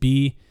contention to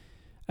be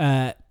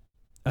a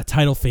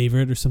title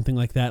favorite or something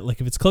like that, like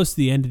if it's close to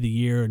the end of the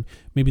year and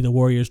maybe the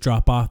Warriors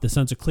drop off, the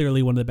Suns are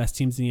clearly one of the best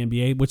teams in the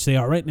NBA, which they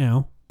are right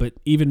now, but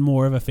even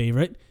more of a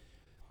favorite.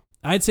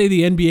 I'd say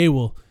the NBA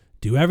will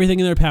do everything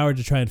in their power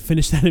to try and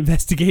finish that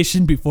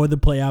investigation before the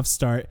playoffs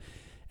start.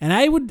 And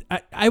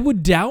I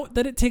would doubt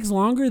that it takes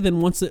longer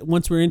than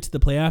once we're into the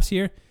playoffs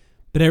here,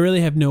 but I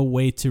really have no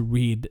way to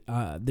read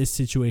this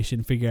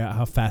situation, figure out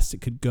how fast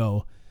it could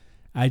go.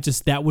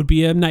 That would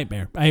be a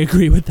nightmare. I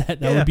agree with that.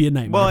 That would be a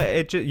nightmare. Well,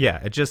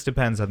 it just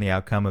depends on the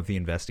outcome of the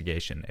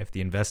investigation. If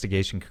the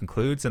investigation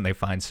concludes and they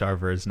find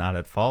Sarver is not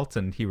at fault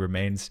and he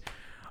remains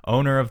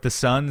owner of the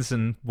Suns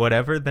and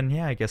whatever, then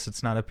yeah, I guess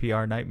it's not a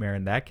PR nightmare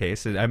in that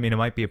case. I mean, it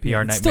might be a PR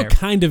nightmare. It still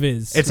kind of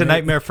is. It's right? A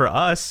nightmare for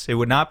us. It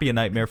would not be a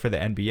nightmare for the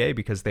NBA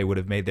because they would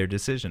have made their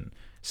decision.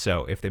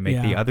 So if they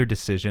make the other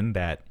decision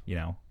that,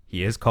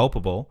 he is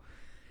culpable,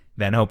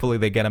 then hopefully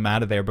they get him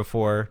out of there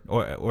before,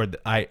 or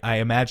I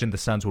imagine the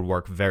Suns would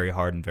work very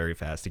hard and very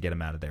fast to get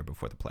him out of there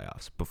before the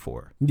playoffs,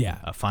 before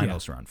a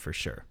finals run for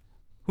sure.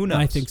 Who knows?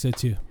 I think so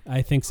too.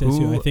 I think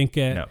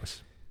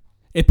knows?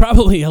 A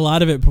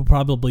lot of it will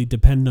probably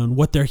depend on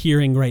what they're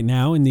hearing right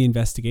now in the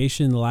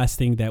investigation. The last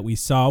thing that we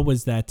saw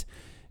was that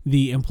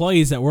the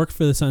employees that work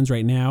for the Suns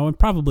right now, and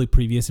probably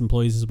previous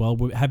employees as well,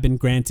 have been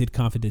granted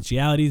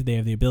confidentiality. They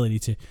have the ability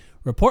to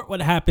report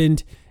what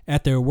happened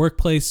at their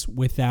workplace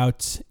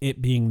without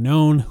it being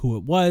known who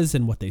it was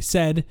and what they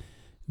said.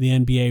 The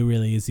NBA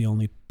really is the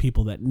only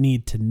people that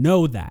need to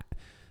know that.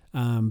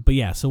 But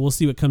yeah, so we'll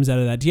see what comes out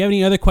of that. Do you have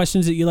any other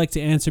questions that you'd like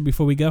to answer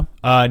before we go?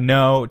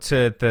 No,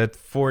 to the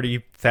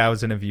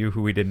 40,000 of you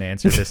who we didn't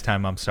answer this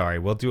time, I'm sorry.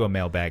 We'll do a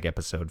mailbag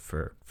episode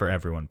for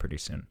everyone pretty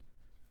soon.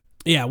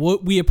 Yeah, well,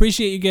 we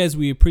appreciate you guys.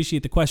 We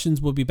appreciate the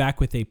questions. We'll be back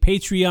with a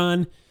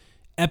Patreon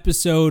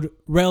episode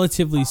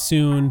relatively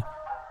soon.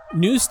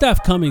 New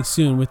stuff coming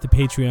soon with the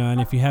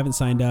Patreon. If you haven't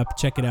signed up,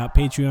 check it out.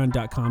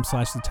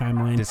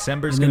 Patreon.com/thetimeline.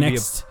 December's going to be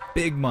a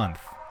big month.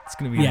 It's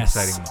going to be an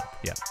exciting month.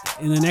 Yeah.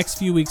 In the next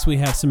few weeks, we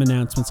have some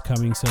announcements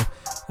coming. So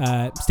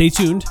stay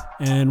tuned,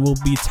 and we'll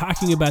be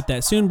talking about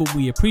that soon. But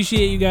we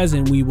appreciate you guys,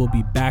 and we will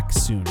be back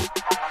soon.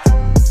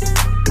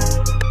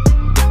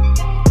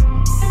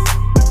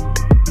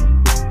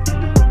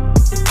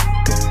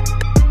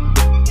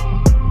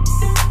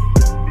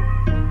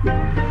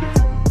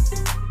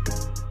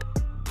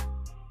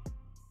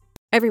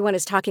 Everyone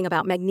is talking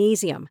about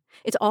magnesium.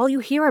 It's all you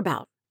hear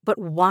about. But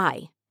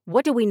why?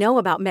 What do we know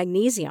about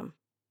magnesium?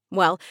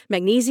 Well,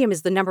 magnesium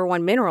is the number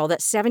one mineral that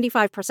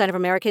 75% of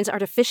Americans are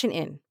deficient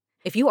in.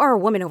 If you are a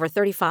woman over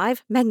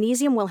 35,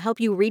 magnesium will help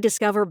you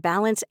rediscover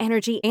balance,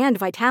 energy, and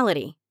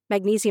vitality.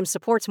 Magnesium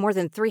supports more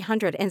than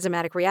 300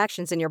 enzymatic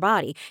reactions in your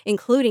body,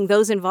 including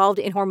those involved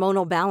in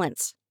hormonal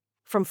balance.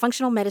 From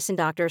functional medicine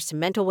doctors to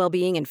mental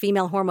well-being and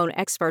female hormone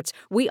experts,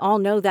 we all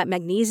know that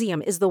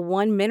magnesium is the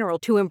one mineral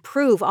to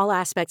improve all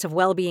aspects of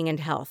well-being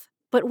and health.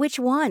 But which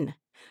one?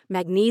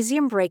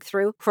 Magnesium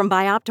Breakthrough from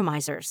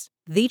Bioptimizers,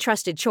 the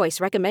trusted choice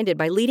recommended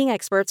by leading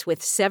experts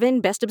with 7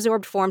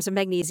 best-absorbed forms of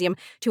magnesium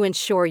to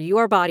ensure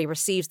your body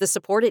receives the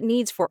support it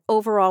needs for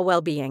overall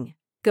well-being.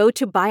 Go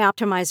to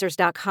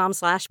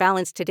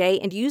bioptimizers.com/balance today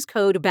and use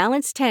code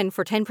BALANCE10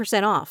 for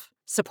 10% off.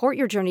 Support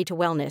your journey to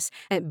wellness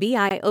at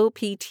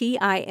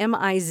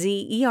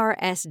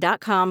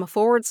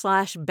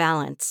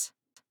bioptimizers.com/balance.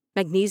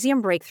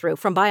 Magnesium Breakthrough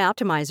from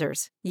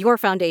Bioptimizers, your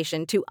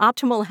foundation to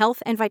optimal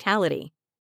health and vitality.